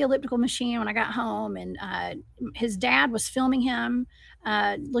like on the elliptical machine when I got home, and his dad was filming him,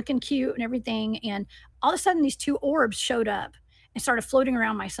 looking cute and everything. And all of a sudden, these 2 orbs showed up and started floating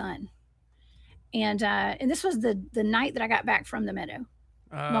around my son. And this was the night that I got back from the meadow.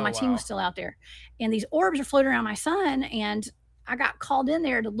 Oh, My team was still out there. And these orbs are floating around my son, and I got called in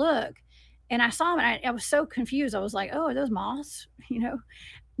there to look, and I saw them, and I was so confused. I was like, oh, are those moths?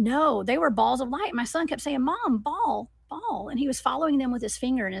 No, they were balls of light. My son kept saying, Mom, ball, ball. And he was following them with his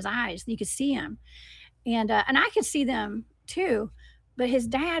finger in his eyes. You could see him. And I could see them too, but his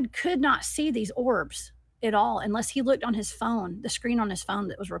dad could not see these orbs at all unless he looked on his phone, the screen on his phone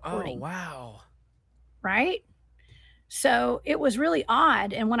that was recording. Oh, wow. Right? So it was really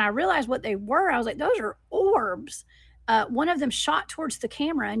odd. And when I realized what they were, I was like, those are orbs. One of them shot towards the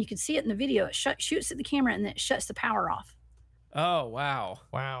camera, and you can see it in the video. It shoots at the camera, and then it shuts the power off. Oh, wow.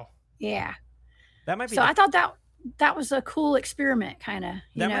 Wow. Yeah. That might be. So I thought that was a cool experiment, kind of.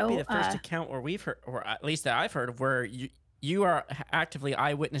 That might be the first account where we've heard, or at least that I've heard of, where you are actively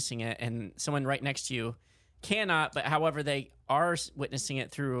eyewitnessing it, and someone right next to you cannot, but however they are witnessing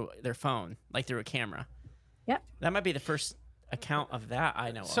it through their phone, like through a camera. Yep. That might be the first account of that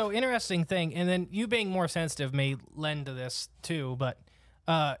I know of. So interesting thing, and then you being more sensitive may lend to this too, but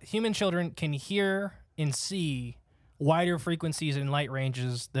human children can hear and see wider frequencies and light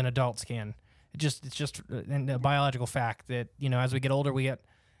ranges than adults can. It's just a biological fact that, as we get older, we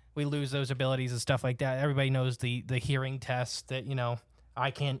lose those abilities and stuff like that. Everybody knows the hearing test that, I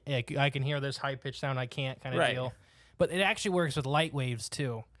can hear this high pitched sound, I can't kind of deal. But it actually works with light waves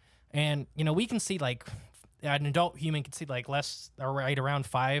too. And, we can see an adult human can see less or right around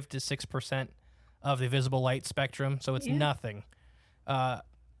 5 to 6% of the visible light spectrum. So it's nothing.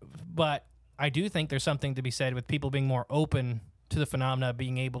 But I do think there's something to be said with people being more open to the phenomena,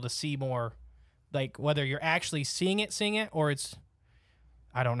 being able to see more, whether you're actually seeing it, or it's,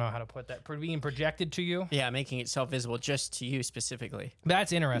 I don't know how to put that, being projected to you. Yeah, making itself visible just to you specifically.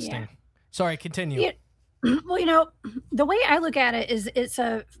 That's interesting. Yeah. Sorry, continue. Yeah. Well, the way I look at it is it's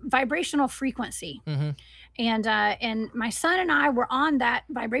a vibrational frequency. Mm-hmm. And my son and I were on that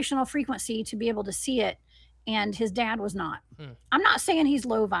vibrational frequency to be able to see it, and his dad was not. I'm not saying he's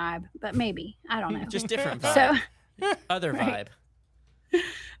low vibe, but maybe. I don't know. Just different vibe. So, other vibe.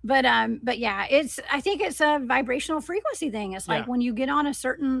 But yeah, I think it's a vibrational frequency thing. It's like when you get on a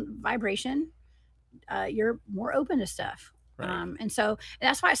certain vibration, you're more open to stuff. Right. And so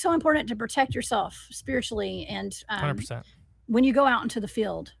that's why it's so important to protect yourself spiritually. And 100%. When you go out into the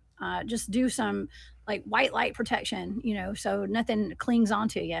field, just do some white light protection, so nothing clings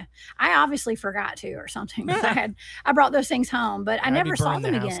onto you. I obviously forgot to or something. I brought those things home, but I never saw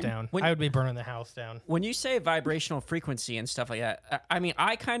them again. I would be burning the house down. When you say vibrational frequency and stuff like that, I mean,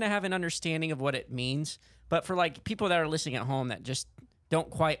 I kind of have an understanding of what it means, but for people that are listening at home that just don't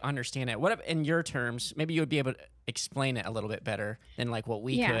quite understand it, what in your terms, maybe you would be able to explain it a little bit better than what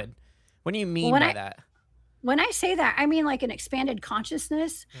we could. What do you mean by that? When I say that, I mean an expanded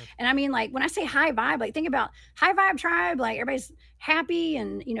consciousness. And I mean, when I say high vibe, think about high vibe tribe, everybody's happy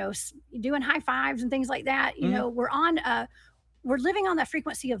and, doing high fives and things like that. We're living on that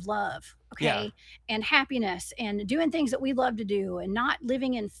frequency of love. Okay. Yeah. And happiness and doing things that we love to do and not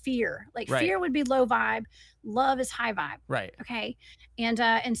living in fear. Right. Fear would be low vibe. Love is high vibe. Right. Okay.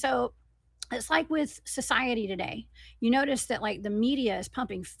 And so it's like with society today. You notice that the media is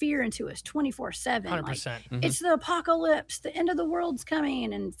pumping fear into us 24/7. 100%. It's the apocalypse, the end of the world's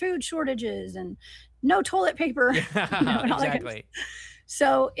coming, and food shortages and no toilet paper. Exactly.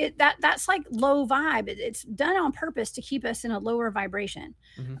 So that's low vibe. It's done on purpose to keep us in a lower vibration.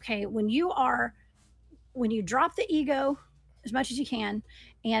 Mm-hmm. Okay. When you drop the ego as much as you can,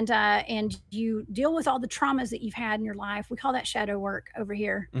 and you deal with all the traumas that you've had in your life. We call that shadow work over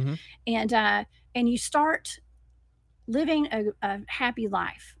here. Mm-hmm. And you start living a happy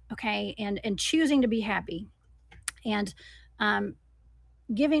life, okay, and choosing to be happy, and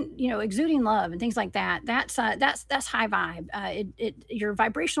giving, exuding love and things like that. That's high vibe. Your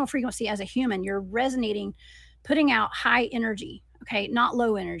vibrational frequency as a human, you're resonating, putting out high energy. Okay, not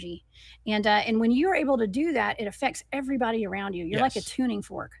low energy. And when you're able to do that, it affects everybody around you. You're like a tuning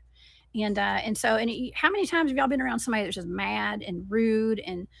fork. And how many times have y'all been around somebody that's just mad and rude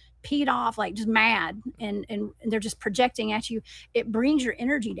and peed off, just mad, and they're just projecting at you? It brings your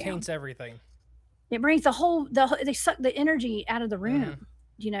energy down. Taints everything. It brings they suck the energy out of the room.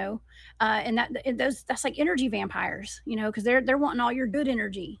 And that's like energy vampires, because they're wanting all your good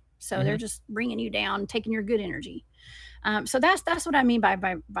energy. So they're just bringing you down, taking your good energy. So that's what I mean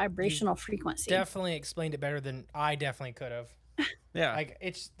by vibrational frequency. Definitely explained it better than I definitely could have. Yeah.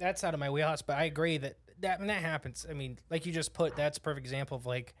 That's out of my wheelhouse, but I agree that when that happens, I mean, like you just put, that's a perfect example of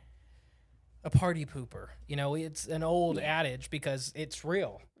a party pooper. You know, it's an old adage because it's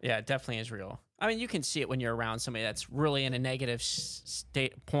real. Yeah, it definitely is real. I mean, you can see it when you're around somebody that's really in a negative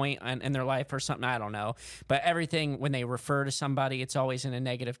state point in their life or something. I don't know. But everything, when they refer to somebody, it's always in a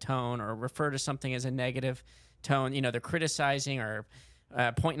negative tone, or refer to something as a negative tone. You know, they're criticizing or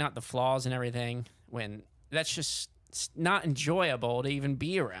pointing out the flaws and everything, when that's just not enjoyable to even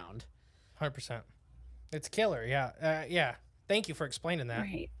be around. 100%. It's killer. Yeah. Yeah. Thank you for explaining that.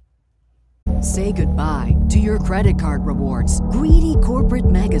 Right. Say goodbye to your credit card rewards. Greedy corporate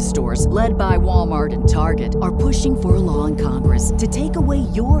mega stores, led by Walmart and Target, are pushing for a law in Congress to take away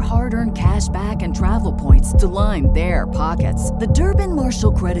your hard-earned cash back and travel points to line their pockets. The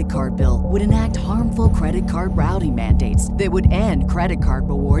Durbin-Marshall credit card bill would enact harmful credit card routing mandates that would end credit card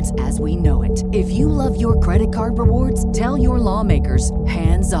rewards as we know it. If you love your credit card rewards, tell your lawmakers,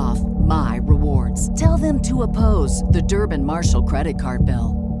 hands off my rewards. Tell them to oppose the Durbin-Marshall credit card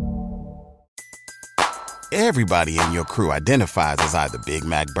bill. Everybody in your crew identifies as either Big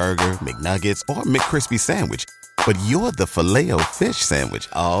Mac Burger, McNuggets, or McCrispy Sandwich. But you're the Filet-O-Fish Sandwich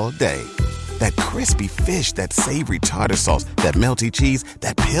all day. That crispy fish, that savory tartar sauce, that melty cheese,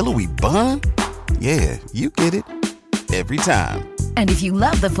 that pillowy bun. Yeah, you get it. Every time. And if you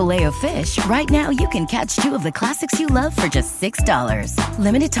love the Filet-O-Fish, right now you can catch 2 of the classics you love for just $6.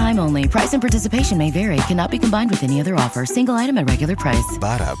 Limited time only. Price and participation may vary. Cannot be combined with any other offer. Single item at regular price.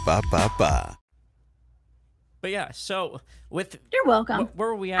 Ba-da-ba-ba-ba. But yeah, so with you're welcome. Where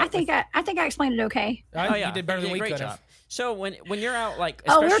were we at? I think I explained it okay. Oh yeah, you did better than we could have. So when you're out, like,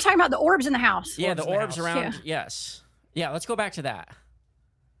 we were talking about the orbs in the house. Yeah, the orbs around. Yeah. Yes, yeah. Let's go back to that.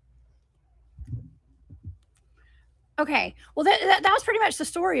 Okay, well that was pretty much the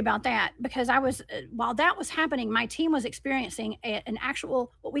story about that, because I was while that was happening, my team was experiencing an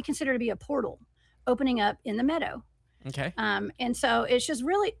actual, what we consider to be a portal opening up in the meadow. Okay. And so it's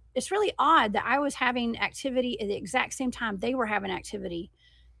really odd that I was having activity at the exact same time they were having activity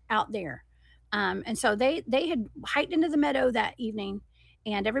out there. And so they had hiked into the meadow that evening,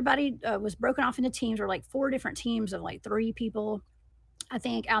 and everybody was broken off into teams, or like 4 different teams of like 3 people, I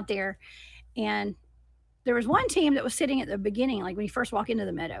think, out there. And there was one team that was sitting at the beginning, like when you first walk into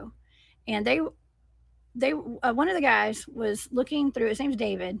the meadow, and they one of the guys was looking through, his name's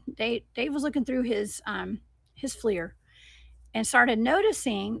David. Dave was looking through his FLIR, and started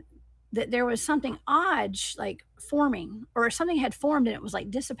noticing that there was something odd, like forming, or something had formed and it was like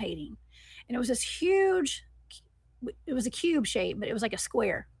dissipating. And it was this huge, it was a cube shape, but it was like a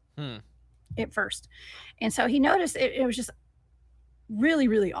square at first. And so he noticed it was just really,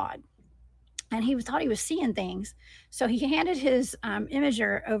 really odd. And he thought he was seeing things. So he handed his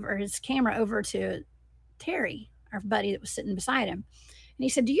his camera over to Terry, our buddy that was sitting beside him. And he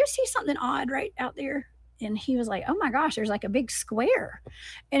said, "Do you see something odd right out there?" And he was like, "Oh my gosh, there's like a big square."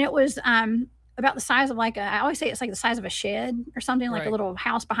 And it was about the size of like I always say it's like the size of a shed or something, like a little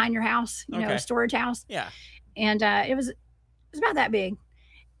house behind your house, you know, a storage house. Yeah. And it was about that big.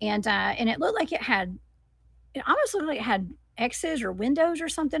 And it looked like it almost looked like it had X's or windows or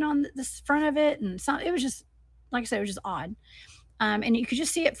something on the front of it. And it was just, like I said, it was just odd. And you could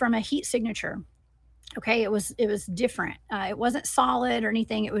just see it from a heat signature. Okay. It was different. It wasn't solid or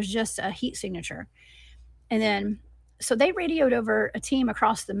anything. It was just a heat signature. And then, so they radioed over a team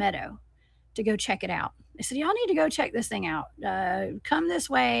across the meadow to go check it out. They said, "Y'all need to go check this thing out. Come this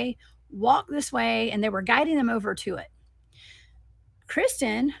way, walk this way." And they were guiding them over to it.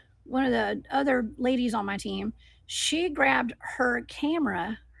 Kristen, one of the other ladies on my team, she grabbed her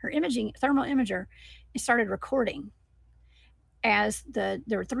camera, her thermal imager, and started recording. As there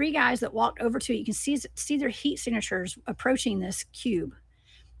were 3 guys that walked over to it. You can see their heat signatures approaching this cube.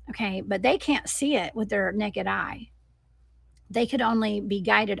 Okay, but they can't see it with their naked eye. They could only be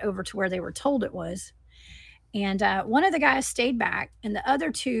guided over to where they were told it was. And one of the guys stayed back, and the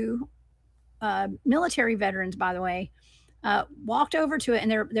other 2 military veterans, by the way, walked over to it,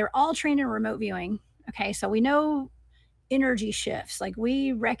 and they're all trained in remote viewing. Okay, so we know energy shifts. Like,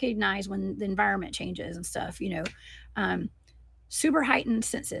 we recognize when the environment changes and stuff, you know. Super heightened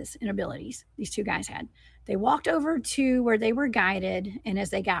senses and abilities these 2 guys had. They walked over to where they were guided, and as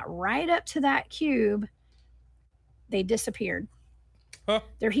they got right up to that cube, they disappeared. Huh?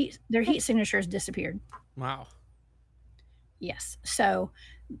 Their heat signatures disappeared. Wow. Yes. So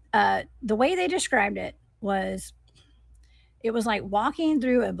the way they described it was like walking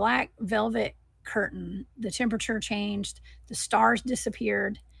through a black velvet curtain. The temperature changed, the stars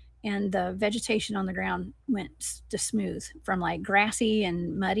disappeared, and the vegetation on the ground went to smooth, from like grassy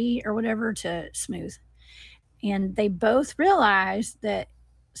and muddy or whatever to smooth. And they both realized that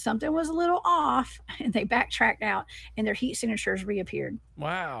something was a little off, and they backtracked out, and their heat signatures reappeared.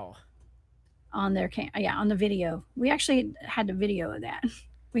 Wow. on their on the video. We actually had a video of that.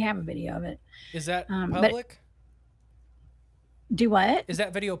 We have a video of it. Is that public? Do what? Is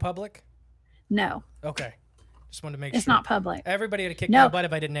that video public? No. Okay. Just wanted to make sure. It's not public. Everybody had to kick my butt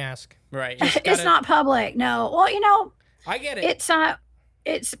if I didn't ask. Right. It's not public. No. Well, I get it.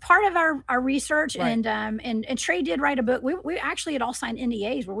 It's part of our research, right. and Trey did write a book. We actually had all signed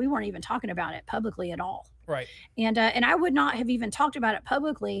NDAs where we weren't even talking about it publicly at all. Right. And I would not have even talked about it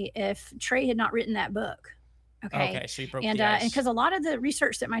publicly if Trey had not written that book. Okay. So you broke and the ice. because a lot of the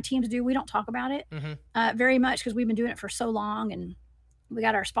research that my teams do, we don't talk about it very much because we've been doing it for so long, and we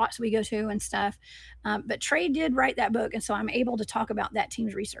got our spots we go to and stuff. But Trey did write that book, and so I'm able to talk about that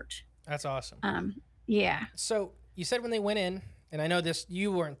team's research. That's awesome. Yeah. So you said when they went in, and I know this,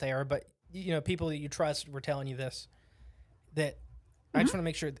 you weren't there, but people that you trust were telling you this, that I just want to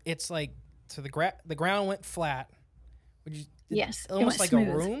make sure it's like, so the ground went flat. Yes. Almost like smooth.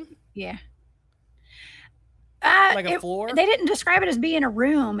 A room? Yeah. Like a floor? They didn't describe it as being a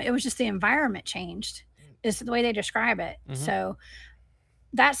room. It was just the environment changed, is the way they describe it. So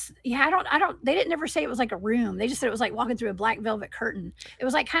that's, I don't, they didn't ever say it was like a room. They just said it was like walking through a black velvet curtain. It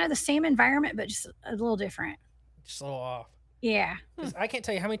was like kind of the same environment, but just a little different. Just a little off. Yeah. I can't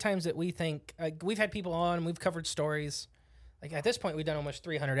tell you how many times that we think, we've had people on and we've covered stories. Like at this point, we've done almost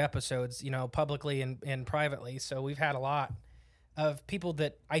 300 episodes, publicly and privately. So we've had a lot of people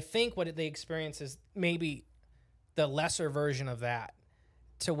that I think what they experience is maybe the lesser version of that,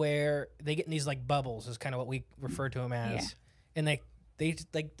 to where they get in these like bubbles is kind of what we refer to them as. And they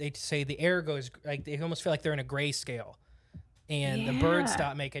say the air goes, like they almost feel like they're in a grayscale. And the birds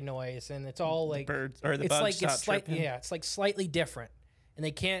stop making noise, and it's all like birds or the bugs stop chirping. It's like slightly different, and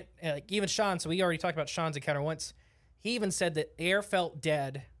they can't like even Sean. So we already talked about Sean's encounter once. He even said that air felt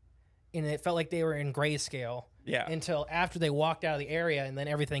dead, and it felt like they were in grayscale. Yeah. Until after they walked out of the area, and then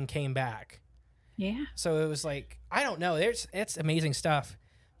everything came back. Yeah. So it was like, I don't know. It's amazing stuff.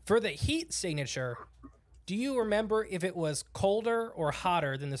 For the heat signature, do you remember if it was colder or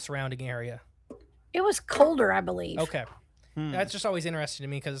hotter than the surrounding area? It was colder, I believe. Okay. That's just always interesting to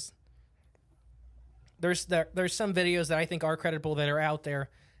me because there's some videos that I think are credible that are out there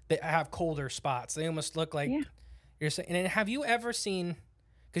that have colder spots. They almost look like you're saying. And have you ever seen?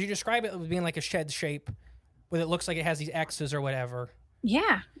 Because you describe it as being like a shed shape, where it looks like it has these X's or whatever.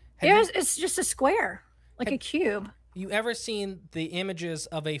 Yeah, it's just a square, like a cube. You ever seen the images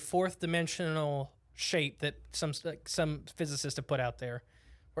of a fourth dimensional shape that some physicists have put out there,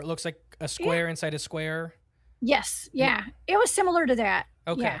 where it looks like a square inside a square? Yes. Yeah. It was similar to that.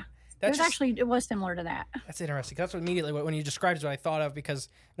 Okay. Yeah. It was similar to that. That's interesting. That's what immediately when you described it, what I thought of, because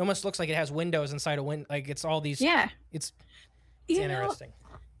it almost looks like it has windows inside a window. Like it's all these. Yeah. It's interesting.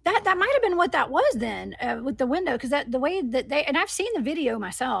 That might have been what that was then with the window, because the way that they, and I've seen the video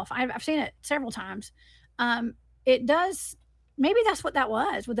myself. I've seen it several times. It does. Maybe that's what that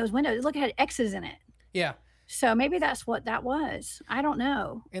was with those windows. Look, it had X's in it. Yeah. So maybe that's what that was. I don't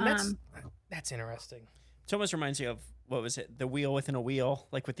know. And that's interesting. It almost reminds you of, what was it? The wheel within a wheel,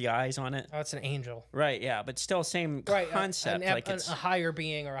 like with the eyes on it. Oh, it's an angel. Right, yeah, but still same concept. It's a higher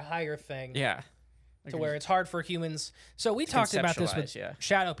being or a higher thing. Yeah. To where it's hard for humans. So we talked about this with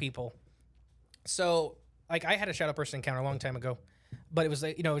shadow people. So, like, I had a shadow person encounter a long time ago, but it was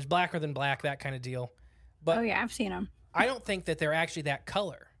like, it was blacker than black, that kind of deal. But oh yeah, I've seen them. I don't think that they're actually that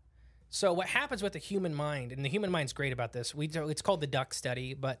color. So what happens with the human mind, and the human mind's great about this. It's called the duck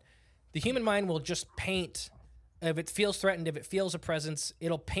study, but the human mind will just paint, if it feels threatened, if it feels a presence,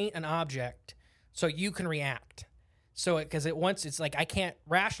 it'll paint an object so you can react. So because it's like, I can't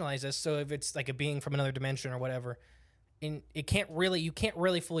rationalize this. So if it's like a being from another dimension or whatever, and you can't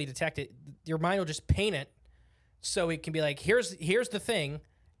really fully detect it, your mind will just paint it so it can be like, here's the thing,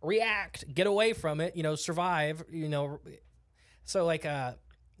 react, get away from it, survive, So like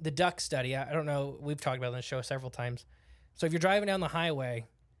the duck study, I don't know, we've talked about it on the show several times. So if you're driving down the highway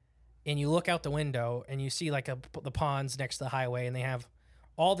and you look out the window and you see like the ponds next to the highway, and they have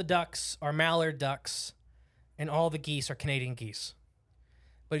all the ducks are mallard ducks and all the geese are Canadian geese.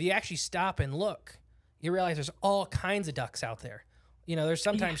 But if you actually stop and look, you realize there's all kinds of ducks out there. There's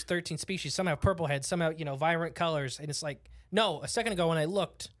sometimes 13 species. Some have purple heads, some have, vibrant colors. And it's like, no, a second ago when I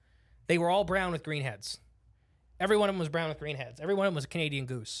looked, they were all brown with green heads. Every one of them was brown with green heads. Every one of them was a Canadian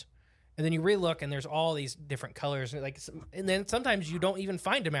goose. And then you re-look, and there's all these different colors. And then sometimes you don't even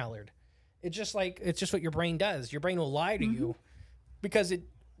find a mallard. It's just what your brain does. Your brain will lie to you because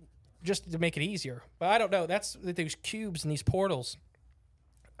just to make it easier. But I don't know. That's these cubes and these portals.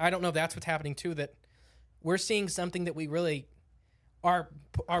 I don't know if that's what's happening too, that we're seeing something that we really, our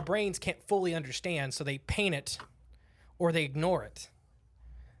brains can't fully understand, so they paint it or they ignore it.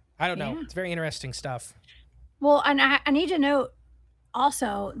 I don't know. It's very interesting stuff. Well, and I need to note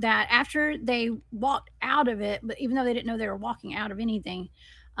also that after they walked out of it, but even though they didn't know they were walking out of anything,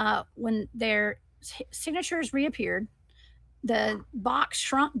 when their signatures reappeared, the box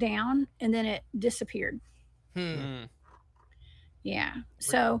shrunk down and then it disappeared. Yeah.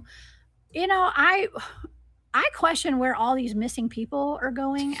 So, I question where all these missing people are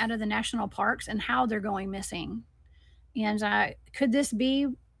going out of the national parks and how they're going missing. And could this be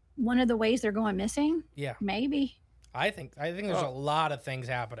one of the ways they're going missing? Yeah. Maybe. I think there's a lot of things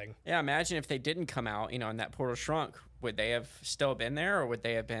happening. Yeah, imagine if they didn't come out, and that portal shrunk. Would they have still been there, or would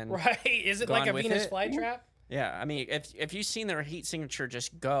they have been right? Is it like a Venus flytrap? Yeah, I mean, if you've seen their heat signature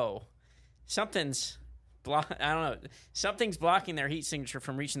just go, something's blocking their heat signature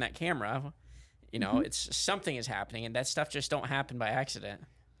from reaching that camera. It's something is happening, and that stuff just don't happen by accident.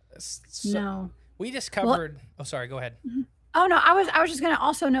 So no, we just covered. Oh, sorry. Go ahead. Oh no, I was just going to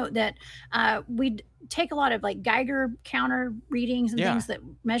also note that we take a lot of like Geiger counter readings and things that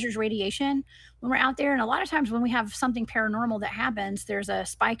measures radiation when we're out there, and a lot of times when we have something paranormal that happens, there's a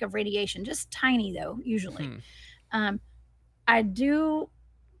spike of radiation, just tiny though, usually. I do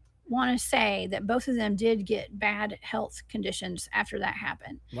want to say that both of them did get bad health conditions after that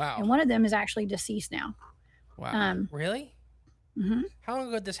happened. Wow. And one of them is actually deceased now. Wow. Really? Mm-hmm. How long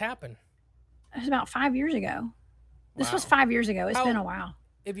ago did this happen? It was about 5 years ago. This was 5 years ago. It's been a while.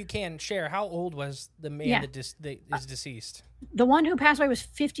 If you can share, how old was the man that is deceased? The one who passed away was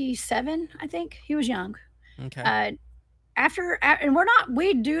 57, I think. He was young. Okay. And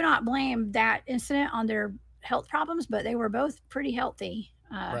we do not blame that incident on their health problems, but they were both pretty healthy.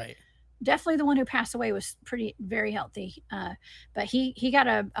 Right. Definitely the one who passed away was very healthy. But he got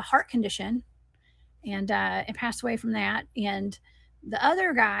a heart condition and passed away from that. And the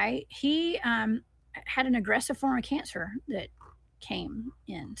other guy, he had an aggressive form of cancer that came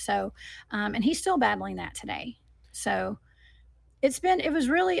in. So, and he's still battling that today. So it was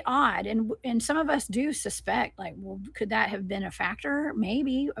really odd. And some of us do suspect, like, well, could that have been a factor?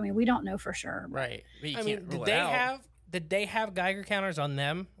 Maybe. I mean, we don't know for sure. Right. Did they have Geiger counters on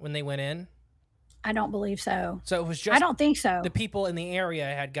them when they went in? I don't believe so. So it was just. I don't think so. The people in the area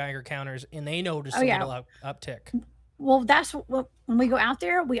had Geiger counters, and they noticed a little uptick. Well, that's what when we go out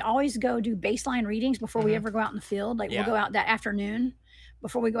there, we always go do baseline readings before we ever go out in the field. Like we'll go out that afternoon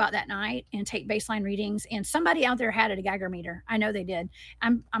before we go out that night and take baseline readings. And somebody out there had a Geiger meter. I know they did.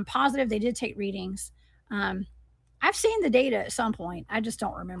 I'm positive they did take readings. I've seen the data at some point. I just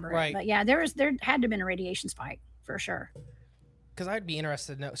don't remember it. But yeah, there had to have been a radiation spike for sure. Because I'd be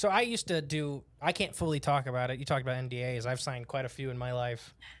interested to know. So I used to do. I can't fully talk about it. You talked about NDAs. I've signed quite a few in my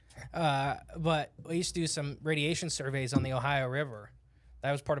life. But we used to do some radiation surveys on the Ohio River.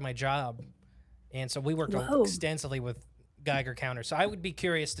 That was part of my job. And so we worked extensively with Geiger counters. So I would be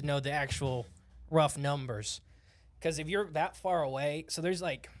curious to know the actual rough numbers. Because if you're that far away, so there's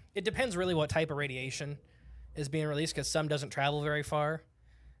it depends really what type of radiation is being released, because some doesn't travel very far.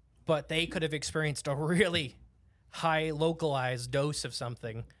 But they could have experienced a really high localized dose of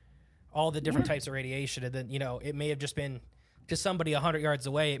something, all the different types of radiation. And then, it may have just been to somebody 100 yards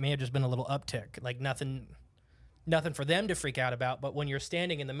away, it may have just been a little uptick, like nothing for them to freak out about. But when you're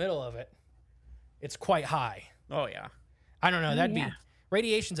standing in the middle of it, it's quite high. Oh yeah. I don't know.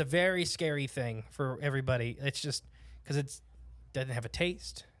 Radiation's a very scary thing for everybody. It's just because it doesn't have a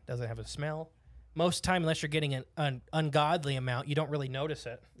taste, doesn't have a smell. Most of the time, unless you're getting an ungodly amount, you don't really notice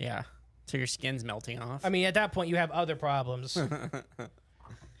it. Yeah. So your skin's melting off. I mean, at that point, you have other problems.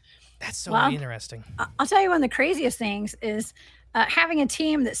 That's so interesting. I'll tell you one of the craziest things is having a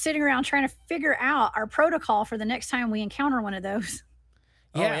team that's sitting around trying to figure out our protocol for the next time we encounter one of those.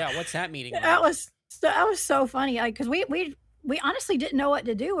 Yeah. Oh yeah, what's that meeting like? That was so funny. Like, because we honestly didn't know what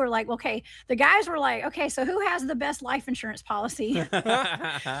to do. We're like, okay, the guys were like, okay, so who has the best life insurance policy? Who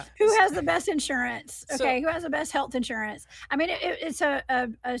has the best insurance? Okay, who has the best health insurance? I mean, it's a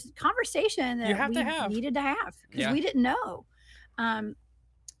conversation that we needed to have because we didn't know.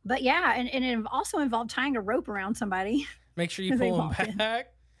 But yeah, and it also involved tying a rope around somebody. Make sure you pull them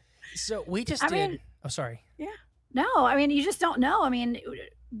back. So we just did. Oh, sorry. Yeah. No, I mean, you just don't know. I mean,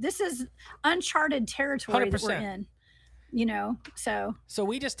 this is uncharted territory 100%. That we're in. So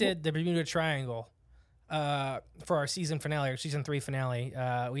we just did the Bermuda Triangle for our season finale, or season 3 finale.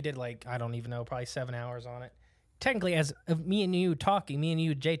 We did I don't even know, probably 7 hours on it. Technically, as of me and you,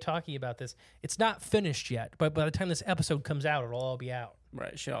 Jay, talking about this, it's not finished yet. But by the time this episode comes out, it'll all be out.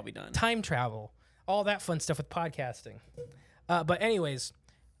 Right, it should all be done. Time travel, all that fun stuff with podcasting. But anyways,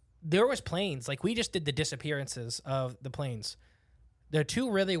 there was planes. We just did the disappearances of the planes. The two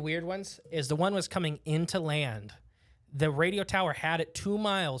really weird ones is the one was coming into land. The radio tower had it 2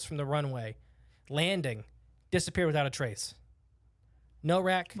 miles from the runway. Landing, disappeared without a trace. No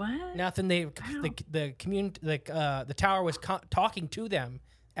wreck, nothing. The tower was talking to them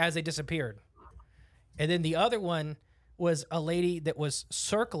as they disappeared. And then the other one was a lady that was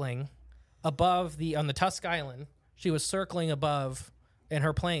circling above on the Tusk Island. She was circling above in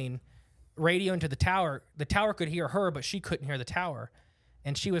her plane, radioing to the tower. The tower could hear her, but she couldn't hear the tower.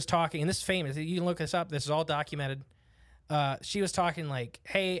 And she was talking, and this is famous. You can look this up. This is all documented. She was talking like,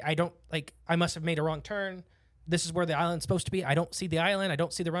 hey, I must have made a wrong turn. This is where the island's supposed to be. I don't see the island. I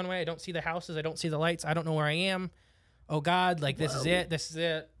don't see the runway. I don't see the houses. I don't see the lights. I don't know where I am. Oh, God, this is it. This is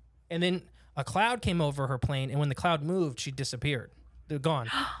it. And then a cloud came over her plane, and when the cloud moved, she disappeared. They're gone.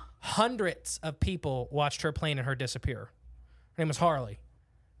 Hundreds of people watched her plane and her disappear. Her name was Harley.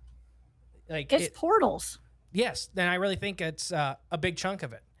 It's portals. Yes, and I really think it's a big chunk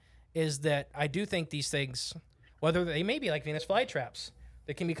of it is that I do think these things, whether they may be like Venus flytraps,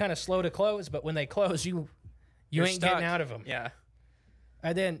 they can be kind of slow to close, but when they close, you're ain't stuck. getting out of them. Yeah.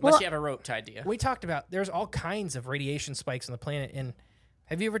 And then, unless you have a rope tied to you. We talked about there's all kinds of radiation spikes on the planet. And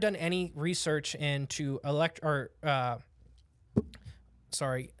have you ever done any research into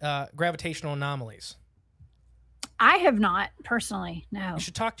gravitational anomalies? I have not personally. No. You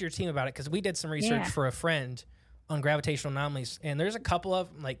should talk to your team about it because we did some research for a friend on gravitational anomalies, and there's a couple of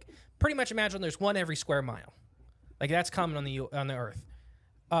them. Pretty much imagine there's one every square mile. That's common on the Earth.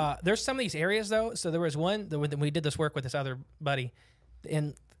 There's some of these areas though. So there was one when we did this work with this other buddy.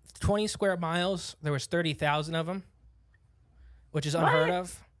 In 20 square miles, there was 30,000 of them, which is unheard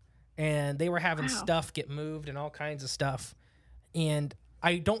of. And they were having stuff get moved and all kinds of stuff. And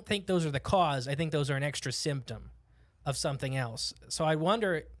I don't think those are the cause. I think those are an extra symptom of something else. So I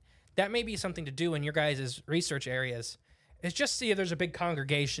wonder, that may be something to do in your guys' research areas, is just see if there's a big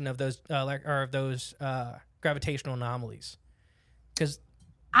congregation of those gravitational anomalies. Because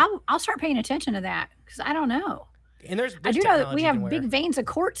I'll start paying attention to that because I don't know. And there's I do know that we have big veins of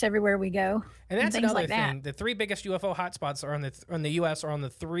quartz everywhere we go. And that's another thing. The 3 biggest UFO hotspots are on the U.S. are on the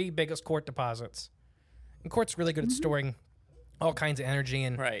 3 biggest quartz deposits. And quartz is really good at storing all kinds of energy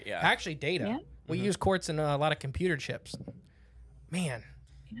and actually data. Yeah. We use quartz in a lot of computer chips. Man.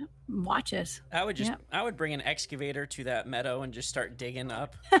 Yeah. Watches. I would bring an excavator to that meadow and just start digging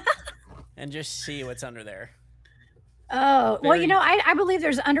up and just see what's under there. Oh, well, I believe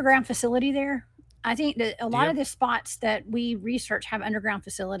there's an underground facility there. I think that a lot of the spots that we research have underground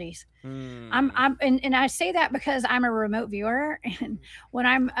facilities. And I say that because I'm a remote viewer, and when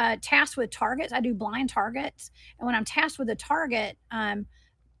I'm tasked with targets, I do blind targets. And when I'm tasked with a target, I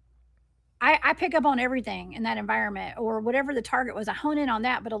pick up on everything in that environment or whatever the target was. I hone in on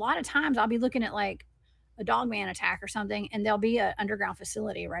that. But a lot of times I'll be looking at a dogman attack or something, and there'll be an underground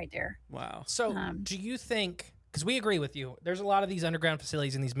facility right there. Wow. So do you think, because we agree with you, there's a lot of these underground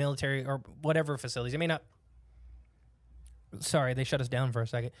facilities in these military or whatever facilities. They may not, sorry, they shut us down for a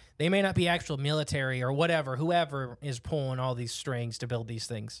second. They may not be actual military or whatever, whoever is pulling all these strings to build these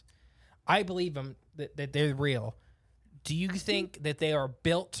things. I believe them that they're real. Do you think that they are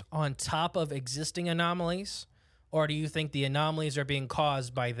built on top of existing anomalies, or do you think the anomalies are being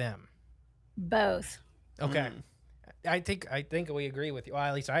caused by them? Both. Okay. I think we agree with you. Well,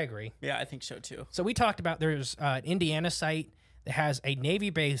 at least I agree. Yeah, I think so too. So we talked about there's an Indiana site that has a Navy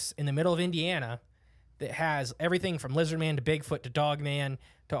base in the middle of Indiana that has everything from Lizardman to Bigfoot to Dogman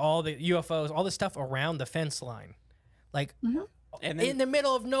to all the UFOs, all the stuff around the fence line. And then, in the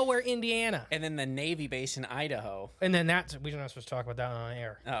middle of nowhere, Indiana. And then the Navy base in Idaho. And then we're not supposed to talk about that on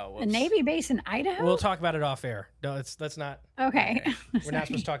air. Oh, the Navy base in Idaho? We'll talk about it off air. No, let's not. Okay. We're not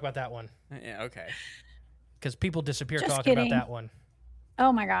supposed to talk about that one. Yeah, okay. Because people disappear talking about that one.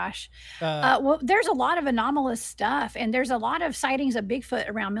 Oh my gosh. Well, there's a lot of anomalous stuff, and there's a lot of sightings of Bigfoot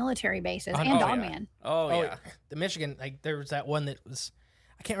around military bases and Dogman. Yeah. Oh, yeah. The Michigan, there was that one that was,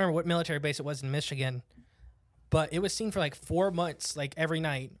 I can't remember what military base it was in Michigan, but it was seen for 4 months, every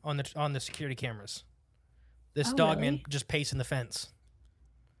night on the security cameras. This Dogman just pacing the fence.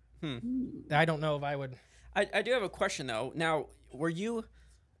 I don't know if I would. I do have a question though. Now, were you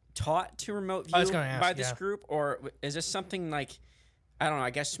taught to remote view by this group, or is this something I don't know, I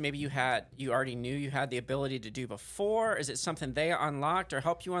guess maybe you already knew you had the ability to do before? Is it something they unlocked or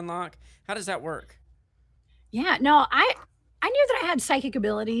helped you unlock? How does that work? Yeah, no, I knew that I had psychic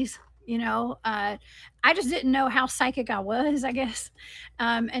abilities, I just didn't know how psychic I was, I guess,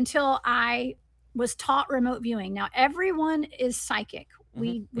 until I was taught remote viewing. Now, everyone is psychic.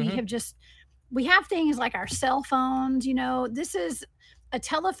 We have things like our cell phones, a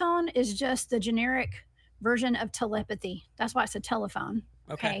telephone is just the generic version of telepathy. That's why it's a telephone.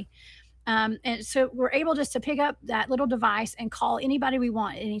 Okay. And so we're able just to pick up that little device and call anybody we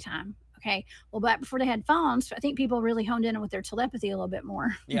want at any time. Okay. Well, back before they had phones, I think people really honed in with their telepathy a little bit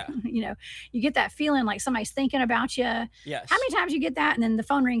more. Yeah. You get that feeling like somebody's thinking about you. Yes. How many times you get that, and then the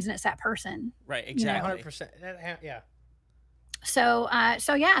phone rings and it's that person? Right. Exactly. 100%. Yeah. So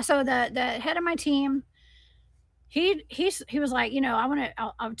the head of my team, he was like,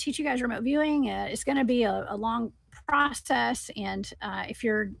 I'll teach you guys remote viewing. It's going to be a long process, and if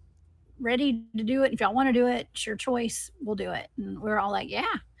you're ready to do it, if y'all want to do it, it's your choice. We'll do it. And we're all like, yeah.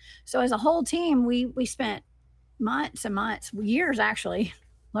 So as a whole team, we spent months and months, years actually,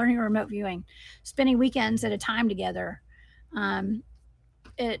 learning remote viewing, spending weekends at a time together. Out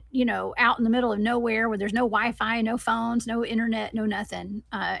in the middle of nowhere where there's no Wi-Fi, no phones, no internet, no nothing,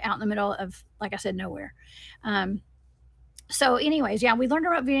 out in the middle of, like I said, nowhere. So anyways, yeah, we learned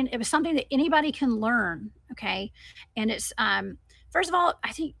remote viewing. It was something that anybody can learn. Okay. And it's, first of all,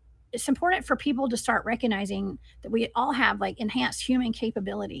 I think it's important for people to start recognizing that we all have like enhanced human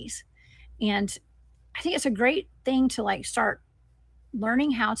capabilities. And I think it's a great thing to like start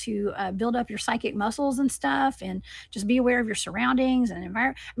learning how to build up your psychic muscles and stuff, and just be aware of your surroundings and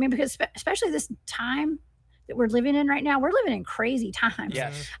environment. I mean, because especially this time that we're living in right now, we're living in crazy times.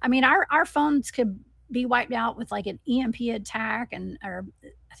 Yes. I mean, our phones could be wiped out with like an EMP attack, or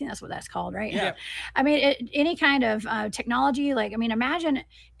I think that's what that's called, right? Yeah. I mean, any kind of technology, like, I mean, imagine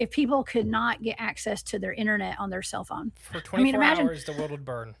if people could not get access to their internet on their cell phone. For 24 hours, the world would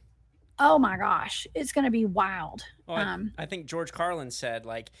burn. Oh my gosh, it's going to be wild. Well, I think George Carlin said,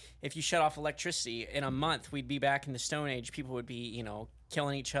 like, if you shut off electricity in a month, we'd be back in the Stone Age. People would be,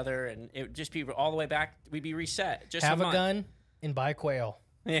 killing each other, and it would just be all the way back. We'd be reset. Just have a gun and buy quail.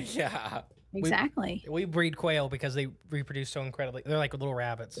 Yeah. Exactly. We breed quail because they reproduce so incredibly. They're like little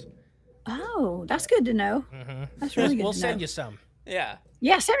rabbits. Oh, that's good to know. Mm-hmm. That's really good. We'll to send know. you some. Yeah.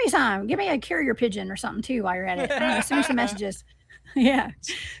 Yeah, send me some. Give me a carrier pigeon or something too while you're at it. I don't know, send me some messages. Yeah.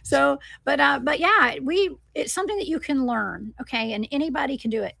 So, but yeah, it's something that you can learn. Okay. And anybody can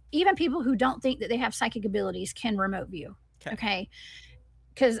do it. Even people who don't think that they have psychic abilities can remote view. Okay.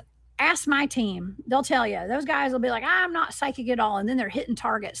 Because ask my team, they'll tell you, those guys will be like, I'm not psychic at all. And then they're hitting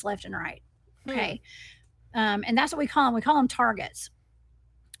targets left and right. Okay. And that's what we call them. We call them targets.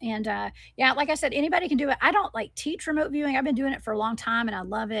 And yeah, like I said, anybody can do it. I don't like teach remote viewing. I've been doing it for a long time and I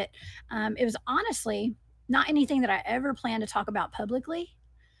love it. It was honestly not anything that I ever planned to talk about publicly,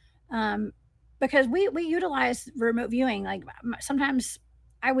 because we utilize remote viewing. Like sometimes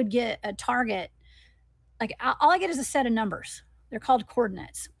I would get a target, like all I get is a set of numbers. They're called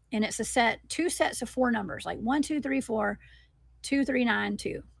coordinates, and it's two sets of 4 numbers, like 1, 2, 3, 4, 2, 3, 9,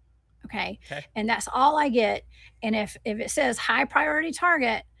 2. Okay. And that's all I get. And if it says high priority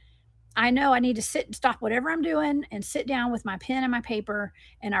target, I know I need to stop whatever I'm doing and sit down with my pen and my paper,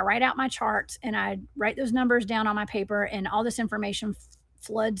 and I write out my charts and I write those numbers down on my paper, and all this information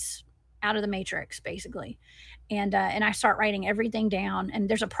floods out of the matrix basically. And I start writing everything down, and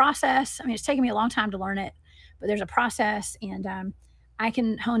there's a process. I mean, it's taken me a long time to learn it, but there's a process, and I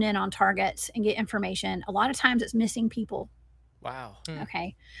can hone in on targets and get information. A lot of times it's missing people. Wow.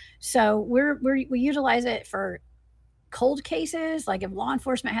 Okay. So we utilize it for cold cases. Like if law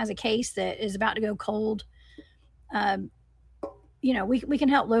enforcement has a case that is about to go cold, we can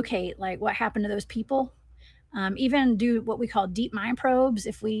help locate like what happened to those people. Even do what we call deep mind probes.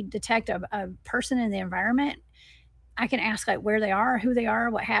 If we detect a person in the environment, I can ask like where they are, who they are,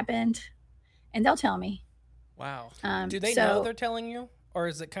 what happened, and they'll tell me. Wow. Do they know they're telling you, or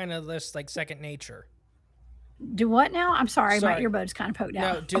is it kind of this like second nature? Do what now? I'm sorry. My earbud's kind of poked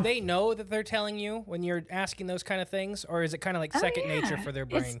out. No, do they know that they're telling you when you're asking those kind of things, or is it kind of like second nature for their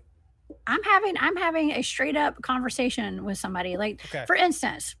brain? I'm having a straight up conversation with somebody. Like, for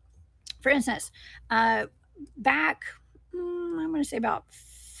instance, back, I'm going to say about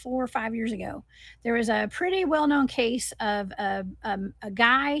 4 or 5 years ago, there was a pretty well-known case of a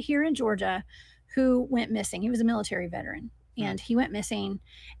guy here in Georgia who went missing. He was a military veteran, and he went missing,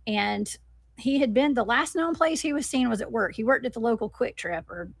 and he had been, the last known place he was seen was at work. He worked at the local Quick Trip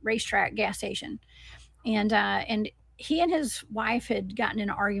or racetrack gas station. And he and his wife had gotten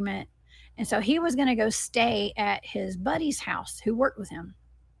in an argument. And so he was going to go stay at his buddy's house who worked with him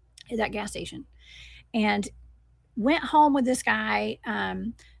at that gas station, and went home with this guy.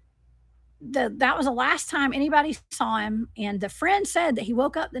 That was the last time anybody saw him. And the friend said that he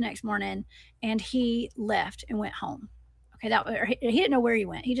woke up the next morning and he left and went home. Okay, he didn't know where he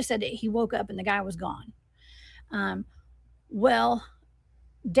went. He just said that he woke up and the guy was gone. Well,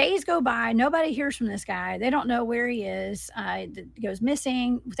 days go by. Nobody hears from this guy. They don't know where he is. He goes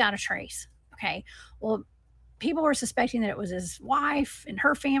missing without a trace. Okay. Well, people were suspecting that it was his wife and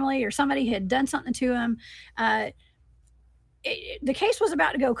her family, or somebody had done something to him. The case was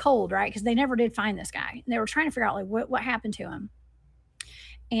about to go cold, right? Because they never did find this guy. They were trying to figure out like what happened to him.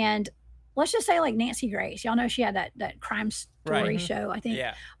 And let's just say like Nancy Grace, y'all know she had that crime story show, I think.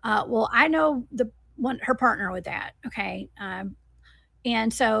 Yeah. Well, I know her partner with that. Okay.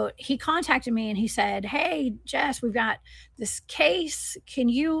 And so he contacted me and he said, "Hey, Jess, we've got this case. Can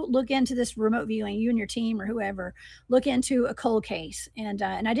you look into this remote viewing? You and your team or whoever look into a cold case." And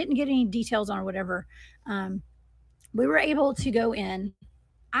I didn't get any details on or whatever. We were able to go in.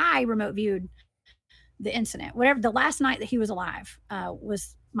 I remote viewed the incident. Whatever the last night that he was alive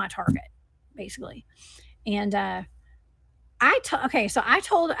was my target, basically. And so I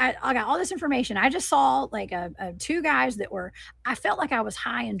got all this information. I just saw like two guys that I felt like I was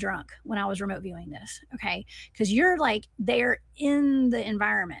high and drunk when I was remote viewing this. Okay. Cause you're like, they're in the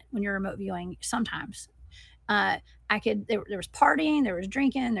environment when you're remote viewing. Sometimes there was partying, there was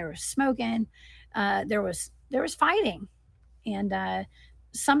drinking, there was smoking, there was fighting, and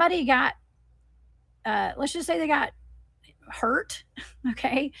somebody got, let's just say they got hurt.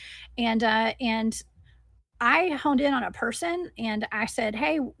 Okay. And I honed in on a person and I said,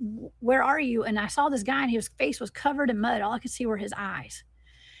 "Hey, where are you?" And I saw this guy and his face was covered in mud. All I could see were his eyes.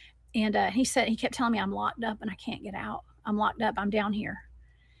 And he kept telling me, "I'm locked up and I can't get out. I'm locked up. I'm down here,"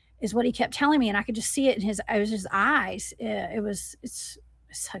 is what he kept telling me. And I could just see it in his eyes. It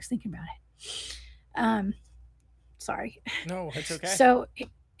sucks thinking about it. Sorry. No, it's okay. So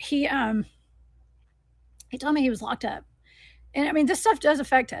he told me he was locked up. And I mean, this stuff does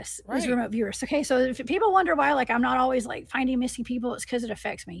affect us as remote viewers. Okay. So if people wonder why, like, I'm not always like finding missing people, it's because it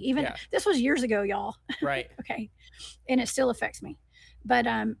affects me. Even this was years ago, y'all. Right. Okay. And it still affects me. But,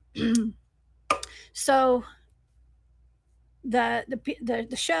 so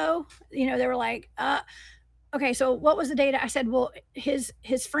the show, they were like, okay, so what was the data? I said, well, his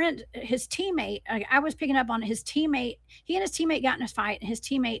friend, his teammate, I was picking up on his teammate. He and his teammate got in a fight and his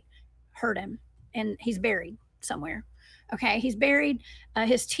teammate hurt him and he's buried somewhere. Okay, he's buried.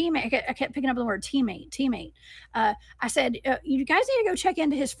 His teammate, I kept picking up the word teammate. I said, you guys need to go check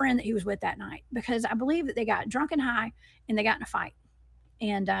into his friend that he was with that night, because I believe that they got drunk and high and they got in a fight.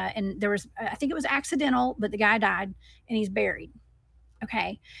 And there was, I think it was accidental, but the guy died and he's buried.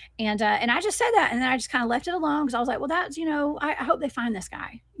 Okay. And I just said that, and then I just kind of left it alone because I was like, well, that's, I hope they find this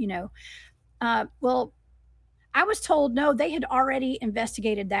guy, well, I was told, no, they had already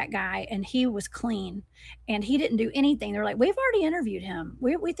investigated that guy and he was clean and he didn't do anything. They're like, we've already interviewed him.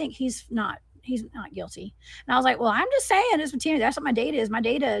 We think he's not guilty. And I was like, well, I'm just saying, it's that's what my data is. My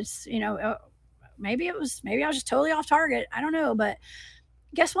data is, maybe I was just totally off target. I don't know. But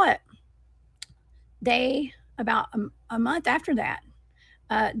guess what? About a month after that,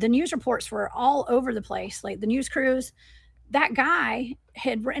 the news reports were all over the place. Like the news crews, that guy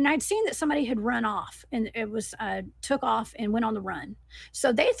and I'd seen that somebody had run off and it was took off and went on the run.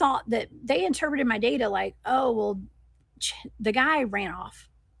 So they thought that they interpreted my data like, oh, well, the guy ran off,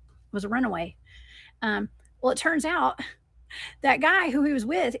 was a runaway. Well, it turns out that guy who he was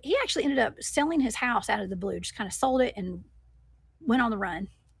with, he actually ended up selling his house out of the blue, just kind of sold it and went on the run.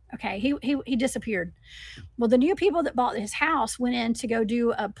 Okay. He disappeared. Well, the new people that bought his house went in to go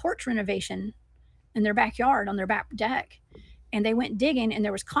do a porch renovation in their backyard on their back deck. And they went digging and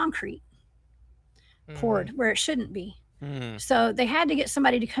there was concrete poured where it shouldn't be. So they had to get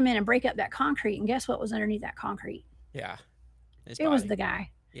somebody to come in and break up that concrete. And guess what was underneath that concrete? Yeah. It was the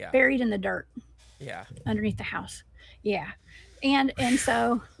guy. Yeah. Buried in the dirt. Yeah. Underneath the house. Yeah. And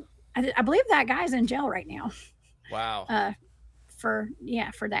so I believe that guy's in jail right now. Wow. For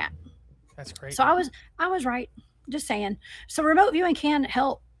that. That's great. So I was right. Just saying. So remote viewing can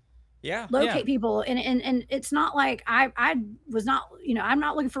help locate people. And it's not like I was not, I'm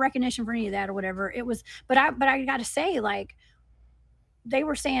not looking for recognition for any of that or whatever. It was, but I got to say, like, they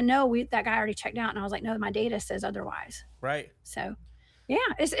were saying, no, that guy already checked out. And I was like, no, my data says otherwise. Right. So yeah,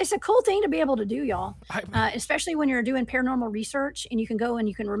 it's a cool thing to be able to do, y'all. Especially when you're doing paranormal research and you can go and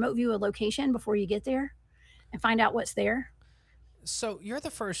you can remote view a location before you get there and find out what's there. So you're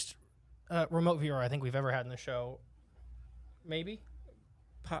the first remote viewer I think we've ever had in the show. Maybe?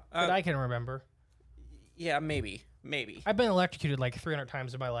 That I can remember. Yeah, maybe. I've been electrocuted like 300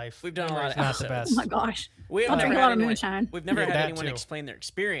 times in my life. We've done a lot of episodes. not the best. Oh my gosh. I'll drink a lot of moonshine. We've never had anyone explain their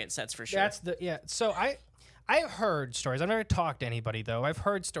experience, that's for sure. So I've heard stories. I've never talked to anybody though. I've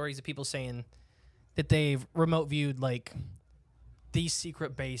heard stories of people saying that they've remote viewed like these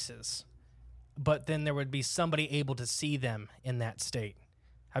secret bases, but then there would be somebody able to see them in that state.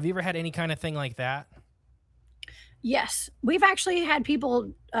 Have you ever had any kind of thing like that? Yes. We've actually had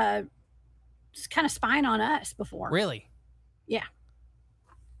people kind of spying on us before. Really? Yeah.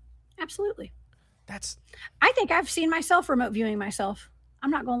 Absolutely. That's. I think I've seen myself remote viewing myself.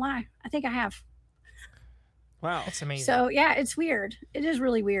 I'm not gonna lie. I think I have. Wow, that's amazing. So yeah, it's weird. It is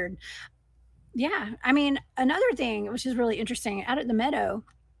really weird. Yeah, I mean, another thing which is really interesting out at the meadow,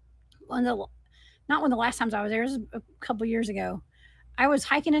 not one of the last times I was there, it was a couple years ago. I was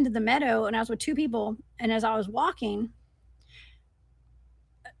hiking into the meadow and I was with two people, and as I was walking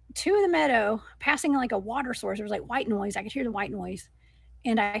to the meadow, passing like a water source, there was like white noise. I could hear the white noise,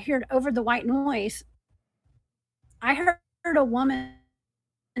 and I heard over the white noise, I heard a woman's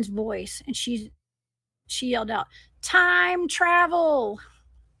voice, and she yelled out, "Time travel,"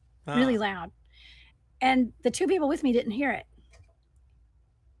 really loud. And the two people with me didn't hear it.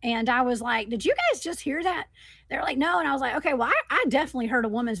 And I was like, "Did you guys just hear that?" They were like, "No." And I was like, "Okay, well, I definitely heard a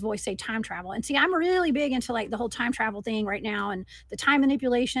woman's voice say time travel." And see, I'm really big into like the whole time travel thing right now, and the time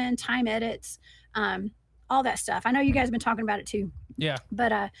manipulation, time edits, all that stuff. I know you guys have been talking about it too. Yeah.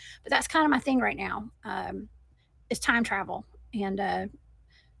 But that's kind of my thing right now, is time travel. And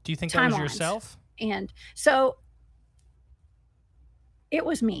do you think that was yourself? And so it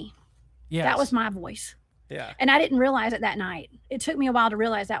was me. Yes. That was my voice. Yeah. And I didn't realize it that night. It took me a while to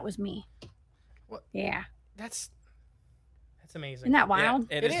realize that was me. What? Yeah. That's amazing. Isn't that wild?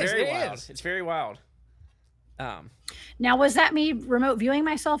 Yeah, it is very wild. It's very wild. Now, was that me remote viewing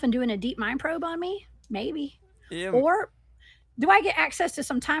myself and doing a deep mind probe on me? Maybe. Yeah. Or do I get access to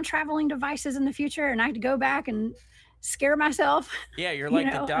some time traveling devices in the future and I have to go back and scare myself? Yeah, you're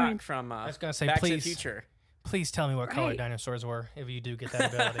like the doc from I was gonna say, Back please, to the Future. Please tell me what color dinosaurs were if you do get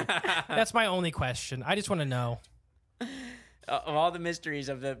that ability. That's my only question. I just want to know. Of all the mysteries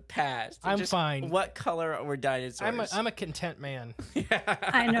of the past, I'm fine. What color were dinosaurs? I'm a content man.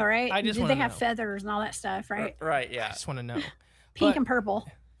 I know, right? I just Did want to they have know. feathers and all that stuff, right? Right, yeah. I just want to know. Pink and purple.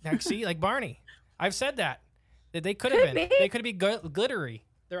 Now, see, like Barney, I've said that they could have been. They could be glittery.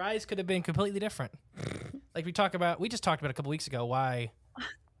 Their eyes could have been completely different. Like we just talked about a couple weeks ago why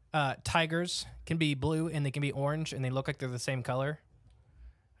tigers can be blue and they can be orange and they look like they're the same color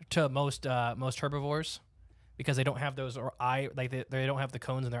to most herbivores because they don't have those they don't have the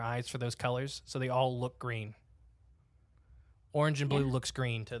cones in their eyes for those colors, so they all look green. Orange and blue looks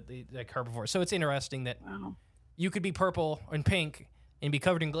green to the herbivores. So it's interesting that you could be purple and pink and be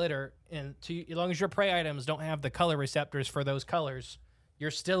covered in glitter, and as long as your prey items don't have the color receptors for those colors, you're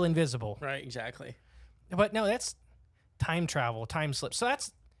still invisible. Right, exactly. But no, that's time travel, time slip. So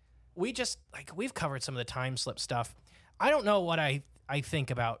that's we've covered some of the time slip stuff. I don't know what I think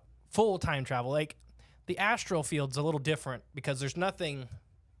about full time travel. Like the astral field's a little different because there's nothing,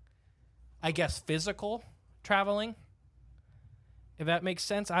 I guess, physical traveling. If that makes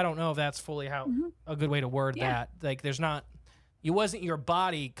sense. I don't know if that's fully a good way to word that. Like there's not, it wasn't your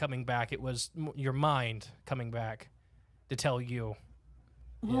body coming back. It was your mind coming back to tell you.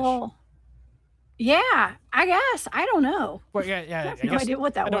 Well, yeah, I guess. I don't know. Well, yeah. I have no idea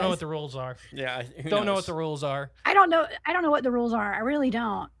what that was. I don't know what the rules are. Yeah. Don't know what the rules are. I don't know what the rules are. I really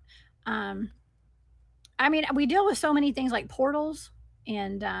don't. I mean, we deal with so many things like portals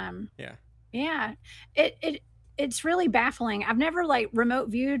and it's really baffling. I've never like remote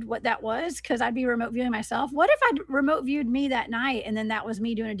viewed what that was because I'd be remote viewing myself. What if I remote viewed me that night and then that was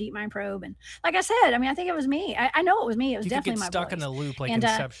me doing a deep mind probe? And like I said, I mean, I think it was me. I know it was me. It was definitely my voice. You could get stuck in the loop like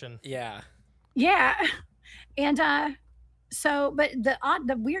Inception. Yeah. Yeah. And so, but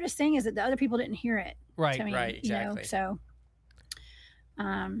the weirdest thing is that the other people didn't hear it. Right. To me, right. Exactly. So.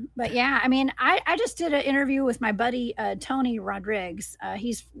 But yeah, I mean, I just did an interview with my buddy Tony Rodriguez.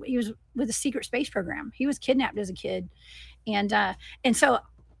 He was with the secret space program. He was kidnapped as a kid, and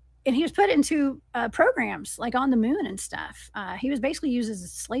he was put into programs like on the moon and stuff. He was basically used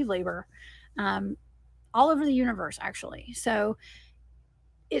as slave labor all over the universe, actually. So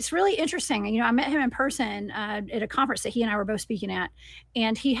it's really interesting. You know, I met him in person at a conference that he and I were both speaking at,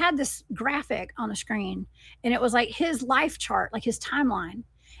 and he had this graphic on the screen, and it was like his life chart, like his timeline.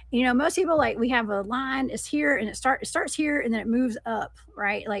 You know, most people, like, we have a line, it's here, and it starts here, and then it moves up,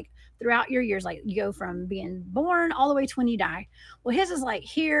 right? Like throughout your years, like you go from being born all the way to when you die. Well, his is like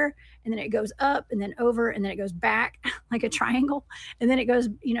here, and then it goes up, and then over, and then it goes back like a triangle, and then it goes,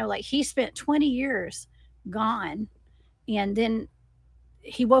 you know, like he spent 20 years gone, and then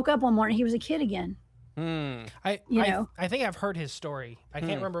he woke up one morning, he was a kid again. I think I've heard his story. I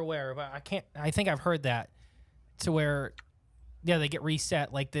can't remember where, but I think I've heard that to where, they get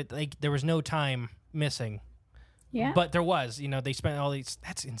reset. Like that, like there was no time missing. Yeah. But there was, they spent all these,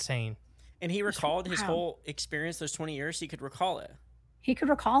 that's insane. And he recalled his whole experience, those 20 years, he could recall it. He could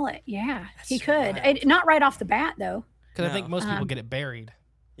recall it. Yeah, that's he could. Not right off the bat though. Because I think most people get it buried.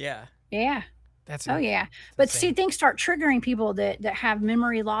 Yeah. Yeah. yeah. But see, things start triggering people that have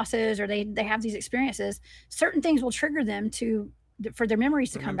memory losses, or they have these experiences. Certain things will trigger them for their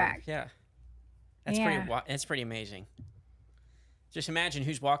memories to come back. Yeah. That's pretty amazing. Just imagine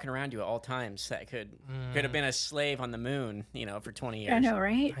who's walking around you at all times that could have been a slave on the moon, for 20 years. I know,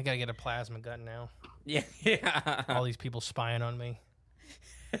 right? I got to get a plasma gun now. Yeah. All these people spying on me.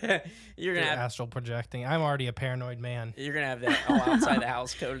 You're gonna have astral projecting. I'm already a paranoid man. You're gonna have that all outside the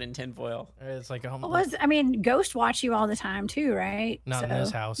house coated in tinfoil. It's like ghosts watch you all the time too, right? Not in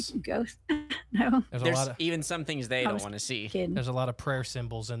this house. Ghosts, no. There's a lot of, even some things they don't want to see. Kidding. There's a lot of prayer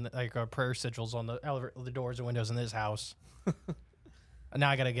symbols and prayer sigils on the doors and windows in this house. Now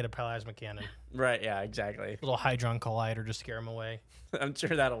I gotta get a plasma cannon. Right? Yeah, exactly. A little Hadron Collider to scare them away. I'm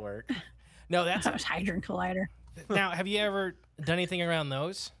sure that'll work. No, that's a Hadron Collider. Now, have you ever done anything around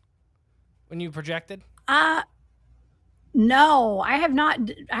those when you projected? No, I have not.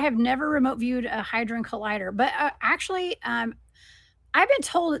 I have never remote viewed a Hadron Collider, but actually, I've been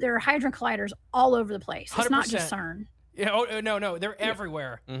told that there are Hadron Colliders all over the place. It's 100%. Not just CERN. Yeah. Oh no, they're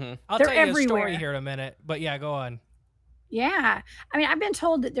everywhere. Mm-hmm. I'll tell you a story here in a minute, but yeah, go on. Yeah, I mean, I've been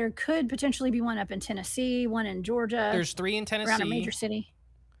told that there could potentially be one up in Tennessee, one in Georgia. There's 3 in Tennessee, around a major city.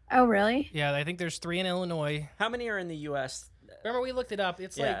 Oh, really? Yeah, I think there's 3 in Illinois. How many are in the U.S.? Remember, we looked it up.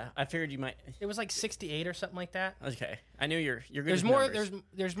 It's I figured you might. It was like 68 or something like that. Okay, I knew you're good. There's more.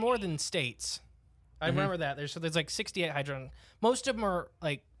 There's more than states. I remember that. There's like 68 Hadron. Most of them are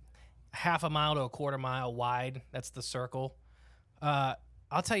like half a mile to a quarter mile wide. That's the circle. I'll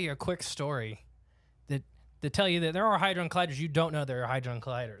tell you a quick story to tell you that there are Hadron Colliders. You don't know there are Hadron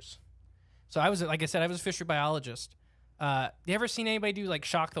Colliders. So I was a fishery biologist. You ever seen anybody do like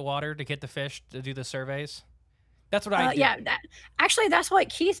shock the water to get the fish to do the surveys? That's what I do. Yeah, actually, that's what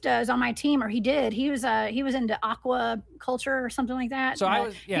Keith does on my team, or he did. He was into aquaculture or something like that.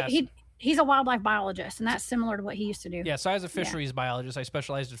 So he's a wildlife biologist, and that's similar to what he used to do. Yeah, so I was a fisheries biologist. I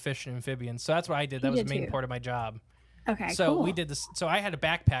specialized in fish and amphibians. So that's what I did. That was the main part of my job. Okay, so cool. we did this. So I had a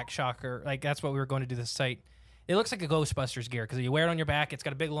backpack shocker. Like that's what we were going to do this site. It looks like a Ghostbusters gear because you wear it on your back. It's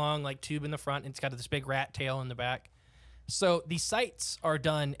got a big long like tube in the front. And it's got this big rat tail in the back. So these sites are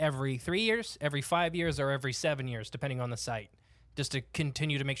done every 3 years, every 5 years, or every 7 years, depending on the site, just to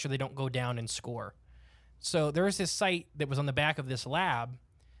continue to make sure they don't go down and score. So there was this site that was on the back of this lab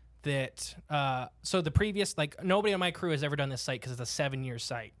that, so the previous, like nobody on my crew has ever done this site because it's a 7-year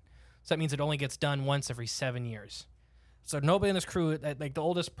site. So that means it only gets done once every 7 years. So nobody in this crew, like the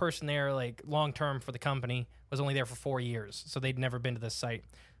oldest person there, like long-term for the company, was only there for 4 years. So they'd never been to this site.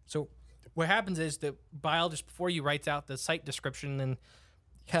 So what happens is the biologist before you writes out the site description and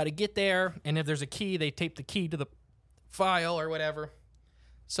how to get there, and if there's a key, they tape the key to the file or whatever.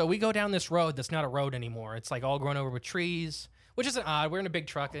 So we go down this road that's not a road anymore. It's like all grown over with trees, which isn't odd. We're in a big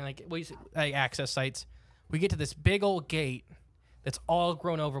truck and like we access sites. We get to this big old gate that's all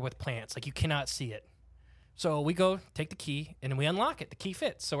grown over with plants. Like you cannot see it. So we go take the key and we unlock it. The key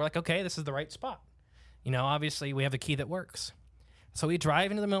fits. So we're like, okay, this is the right spot. Obviously we have the key that works. So we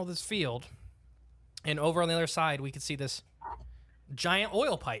drive into the middle of this field, and over on the other side, we can see this giant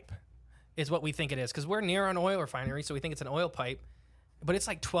oil pipe is what we think it is, because we're near an oil refinery, so we think it's an oil pipe, but it's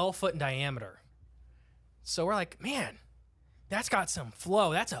like 12 foot in diameter. So we're like, man, that's got some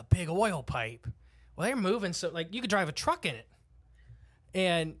flow. That's a big oil pipe. Well, they're moving, so like you could drive a truck in it.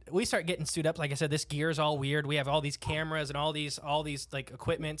 And we start getting suited up. Like I said, this gear is all weird. We have all these cameras and all these like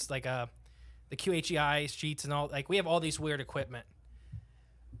equipments, like the QHEI sheets and all. Like we have all these weird equipment.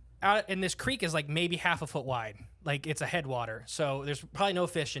 And this creek is like maybe half a foot wide. Like it's a headwater. So there's probably no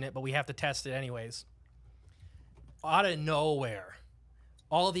fish in it, but we have to test it anyways. Out of nowhere,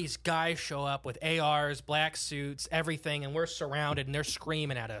 all these guys show up with ARs, black suits, everything, and we're surrounded and they're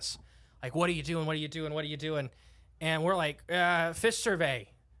screaming at us. Like, what are you doing? What are you doing? What are you doing? And we're like, fish survey.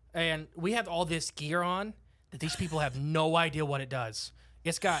 And we have all this gear on that these people have no idea what it does.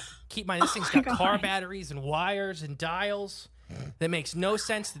 It's got, keep in mind, this thing's got car batteries and wires and dials. That makes no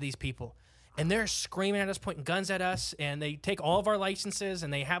sense to these people. And they're screaming at us, pointing guns at us, and they take all of our licenses,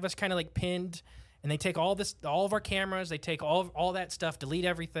 and they have us kind of like pinned, and they take all of our cameras, they take all that stuff, delete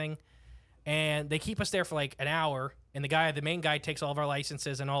everything, and they keep us there for like an hour, and the main guy takes all of our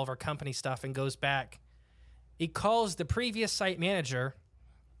licenses and all of our company stuff and goes back. He calls the previous site manager,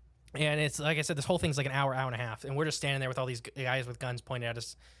 and it's, like I said, this whole thing's like an hour and a half, and we're just standing there with all these guys with guns pointed at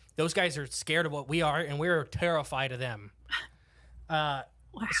us. Those guys are scared of what we are, and we're terrified of them. Wow.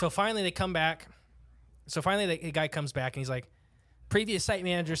 So finally they come back. So finally the guy comes back and he's like, previous site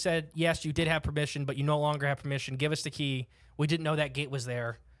manager said, yes, you did have permission, but you no longer have permission. Give us the key. We didn't know that gate was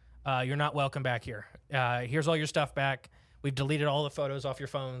there. You're not welcome back here. Here's all your stuff back. We've deleted all the photos off your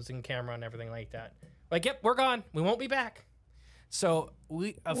phones and camera and everything like that. Like, yep, we're gone. We won't be back. So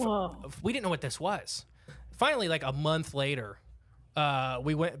we didn't know what this was. Finally, like a month later,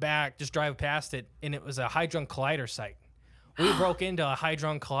 we went back, just drive past it, and it was a Hadron Collider site. We broke into a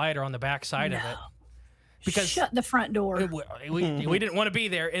Hadron Collider on the back side of it. Because shut the front door. We didn't want to be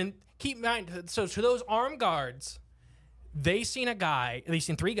there. And keep in mind, so to those armed guards, they seen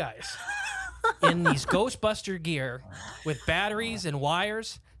three guys in these Ghostbuster gear with batteries and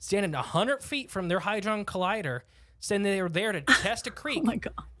wires standing 100 feet from their Hadron Collider, saying they were there to test a creek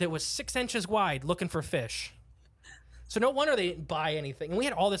that was 6 inches wide looking for fish. So no wonder they didn't buy anything. And we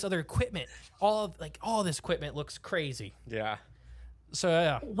had all this other equipment. All this equipment looks crazy. Yeah. So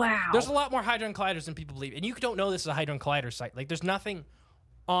yeah. Wow. There's a lot more Hadron Colliders than people believe. And you don't know this is a Hadron Collider site. Like, there's nothing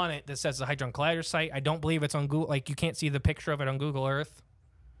on it that says it's a Hadron Collider site. I don't believe it's on Google. Like, you can't see the picture of it on Google Earth.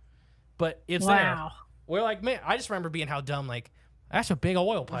 But it's there. We're like, man, I just remember being how dumb, like, that's a big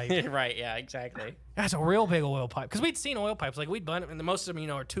oil pipe. Right, yeah, exactly. That's a real big oil pipe. Because we'd seen oil pipes. Like, we'd bun it, and most of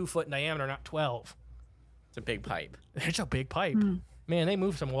them, are 2 foot in diameter, not 12. It's a big pipe. It's a big pipe. Man, they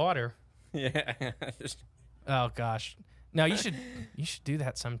move some water. Yeah. Oh, gosh. No, you should do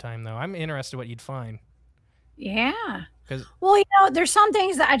that sometime, though. I'm interested what you'd find. Yeah. Well, there's some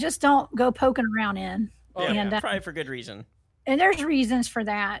things that I just don't go poking around in. Oh, and, probably for good reason. And there's reasons for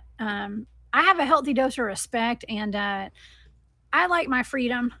that. I have a healthy dose of respect, and I like my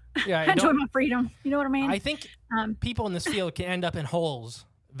freedom. Yeah, I enjoy my freedom. You know what I mean? I think people in this field can end up in holes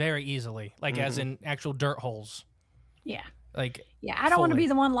very easily, like as in actual dirt holes. Yeah. Like, yeah, I don't want to be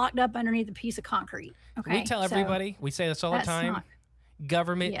the one locked up underneath a piece of concrete. Okay. We tell everybody, we say this all the time.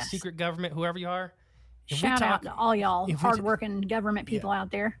 Government, secret government, whoever you are. Shout out to all y'all hardworking government people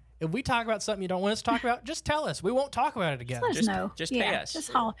out there. If we talk about something you don't want us to talk about, just tell us. We won't talk about it again. Just let us know. Just pay us.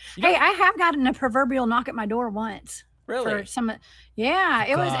 Just holler. Hey, I have gotten a proverbial knock at my door once. Really? For some, it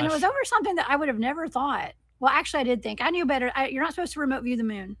was over something that I would have never thought. Well, actually, I did think. I knew better. You're not supposed to remote view the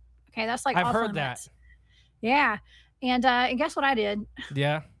moon. Okay, that's like I've off heard limits. that. Yeah, and guess what I did?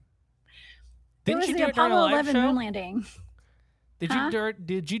 Yeah. Didn't you do it during a live show? Moon landing. Did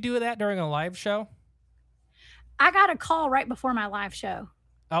you do that during a live show? I got a call right before my live show.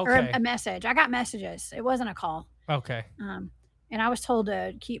 Okay. Or a message. I got messages. It wasn't a call. Okay. And I was told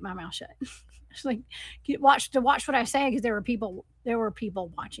to keep my mouth shut. It's like watch what I say, because there were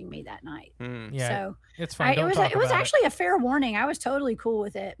people watching me that night. Yeah, so it's fine. It was actually a fair warning. I was totally cool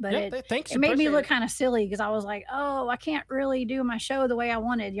with it, but it made me look kind of silly, because I was like, oh, I can't really do my show the way I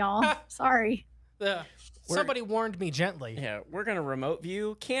wanted, y'all. Sorry. Somebody warned me gently. Yeah, we're gonna remote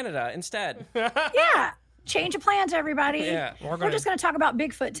view Canada instead. Yeah. Change of plans, everybody. Yeah, we're just going to talk about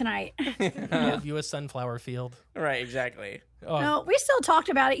Bigfoot tonight. You a sunflower field. Right, exactly. No, we still talked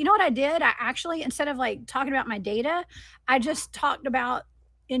about it. You know what I did? I actually, instead of like talking about my data, I just talked about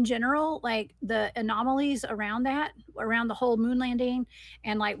in general, like the anomalies around the whole moon landing,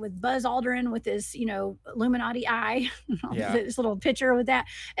 and like with Buzz Aldrin with his, Illuminati eye, this little picture with that.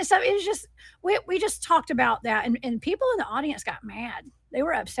 And so it was just, we just talked about that, and people in the audience got mad. They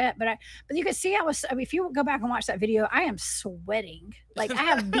were upset, but you could see if you go back and watch that video, I am sweating. Like, I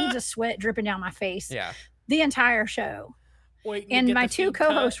have beads of sweat dripping down my face. Yeah. The entire show. And my two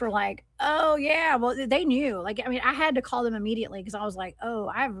co-hosts were like, oh yeah, well, they knew. Like, I mean, I had to call them immediately, because I was like,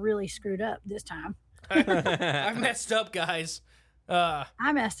 oh, I've really screwed up this time. I've messed up, guys. I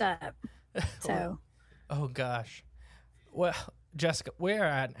messed up. So. Oh gosh. Well, Jessica, we're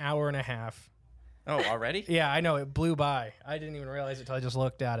at an hour and a half. Oh, already? Yeah, I know. It blew by. I didn't even realize it until I just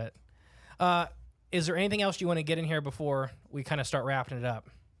looked at it. Is there anything else you want to get in here before we kind of start wrapping it up?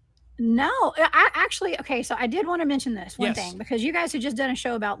 No, I actually, okay, so I did want to mention this one thing, because you guys had just done a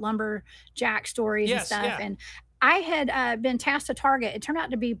show about lumberjack stories and stuff, and I had been tasked to target. It turned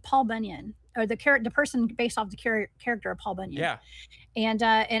out to be Paul Bunyan, or the person based off the character of Paul Bunyan. Yeah. And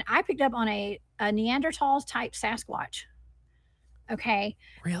I picked up on a Neanderthal type Sasquatch. Okay.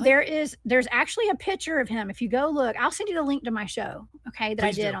 Really? There's actually a picture of him. If you go look, I'll send you the link to my show. Okay. That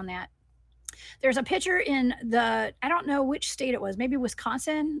Please I did on that. There's a picture in I don't know which state it was, maybe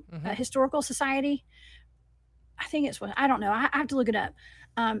Wisconsin, Historical Society. I think it's I don't know. I have to look it up.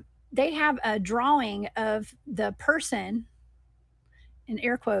 They have a drawing of the person, in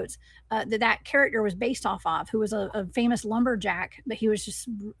air quotes, that character was based off of, who was a famous lumberjack, but he was just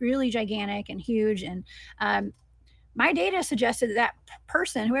really gigantic and huge. And my data suggested that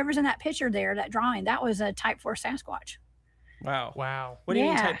person, whoever's in that picture there, that drawing, that was a type 4 Sasquatch. Wow. What do you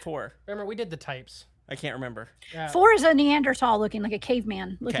mean type 4? Remember, we did the types. I can't remember. 4 is a Neanderthal looking, like a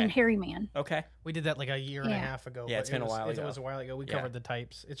caveman looking hairy man. Okay. We did that like a year and a half ago. Yeah, it's been a while ago. It was a while ago. We covered the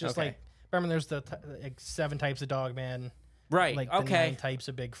types. It's just like, remember, there's the 7 types of dog man. Right. Like okay. the 9 types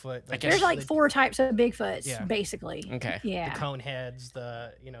of Bigfoot. Like There's like 4 types of Bigfoots, basically. Okay. Yeah. The cone heads,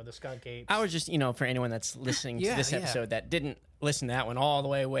 the skunk apes. I was just, for anyone that's listening to this episode that didn't listen to that one all the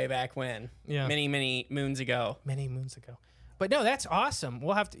way back when. Yeah. Many moons ago. Many moons ago. But no, that's awesome.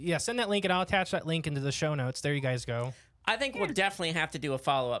 We'll have to send that link and I'll attach that link into the show notes. There you guys go. I think we'll definitely have to do a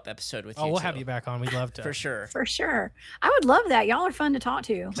follow-up episode with you. Oh, we'll have you back on. We'd love to. For sure. For sure. I would love that. Y'all are fun to talk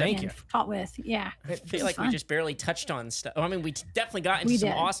to. Thank you. Talk with. Yeah. I feel like we just barely touched on stuff. I mean, we definitely got into some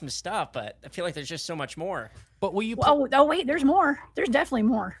awesome stuff, but I feel like there's just so much more. But will you... Oh, wait. There's more. There's definitely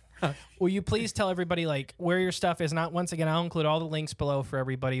more. Will you please tell everybody where your stuff is? Not once again, I'll include all the links below for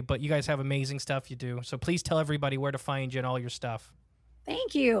everybody, but you guys have amazing stuff you do. So please tell everybody where to find you and all your stuff.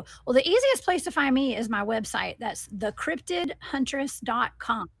 Thank you. Well, the easiest place to find me is my website. That's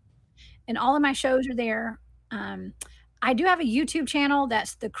thecryptidhuntress.com. And all of my shows are there. I do have a YouTube channel.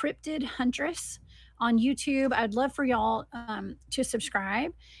 That's the Cryptid Huntress on YouTube. I'd love for y'all to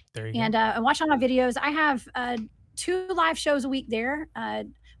subscribe and watch all my videos. I have 2 live shows a week there.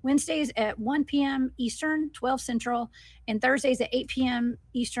 Wednesdays at 1 p.m. Eastern, 12 Central, and Thursdays at 8 p.m.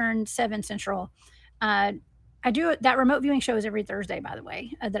 Eastern, 7 Central. I do that remote viewing show is every Thursday, by the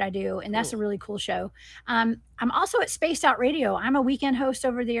way, that I do. And that's a really cool show. I'm also at Spaced Out Radio. I'm a weekend host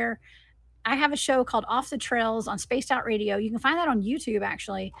over there. I have a show called Off the Trails on Spaced Out Radio. You can find that on YouTube,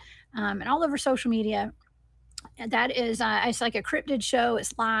 actually, and all over social media. And that is, it's like a cryptid show.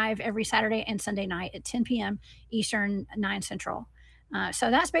 It's live every Saturday and Sunday night at 10 p.m. Eastern, 9 Central.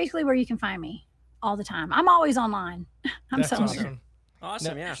 So that's basically where you can find me all the time. I'm always online. That's awesome.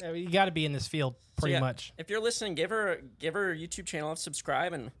 Awesome, yeah. You got to be in this field pretty much. If you're listening, give her a YouTube channel,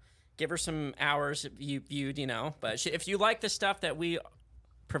 subscribe, and give her some hours viewed, But if you like the stuff that we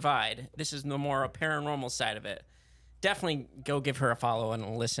provide, this is the more paranormal side of it. Definitely go give her a follow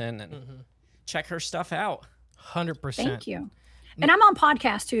and listen and check her stuff out. 100%. Thank you. And I'm on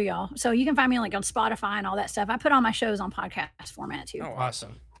podcast too, y'all. So you can find me on Spotify and all that stuff. I put all my shows on podcast format too. Oh,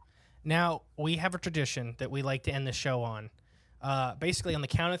 awesome. Now, we have a tradition that we like to end the show on. Basically, on the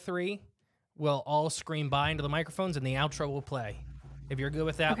count of 3, we'll all scream bye into the microphones and the outro will play. If you're good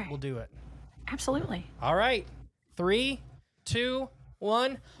with that, we'll do it. Absolutely. All right. 3, 2,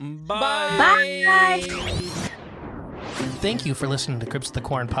 1. Bye. Bye. Thank you for listening to Crypts of the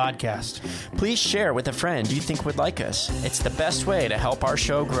Corn podcast. Please share with a friend you think would like us. It's the best way to help our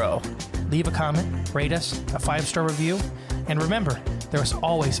show grow. Leave a comment, rate us, a 5-star review, and remember, there is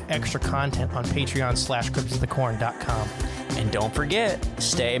always extra content on Patreon/cryptsofthecorn.com. And don't forget,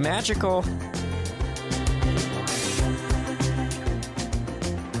 stay magical.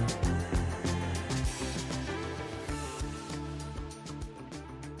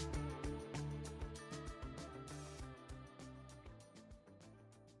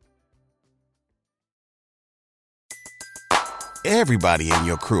 Everybody in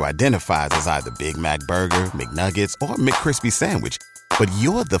your crew identifies as either Big Mac Burger, McNuggets, or McCrispy Sandwich. But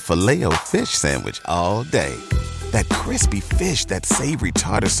you're the Filet-O-Fish Sandwich all day. That crispy fish, that savory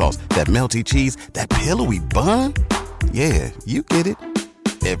tartar sauce, that melty cheese, that pillowy bun. Yeah, you get it.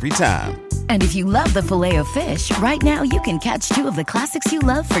 Every time. And if you love the Filet-O-Fish, right now you can catch 2 of the classics you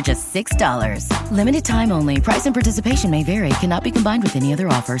love for just $6. Limited time only. Price and participation may vary. Cannot be combined with any other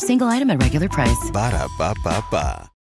offer. Single item at regular price. Ba-da-ba-ba-ba.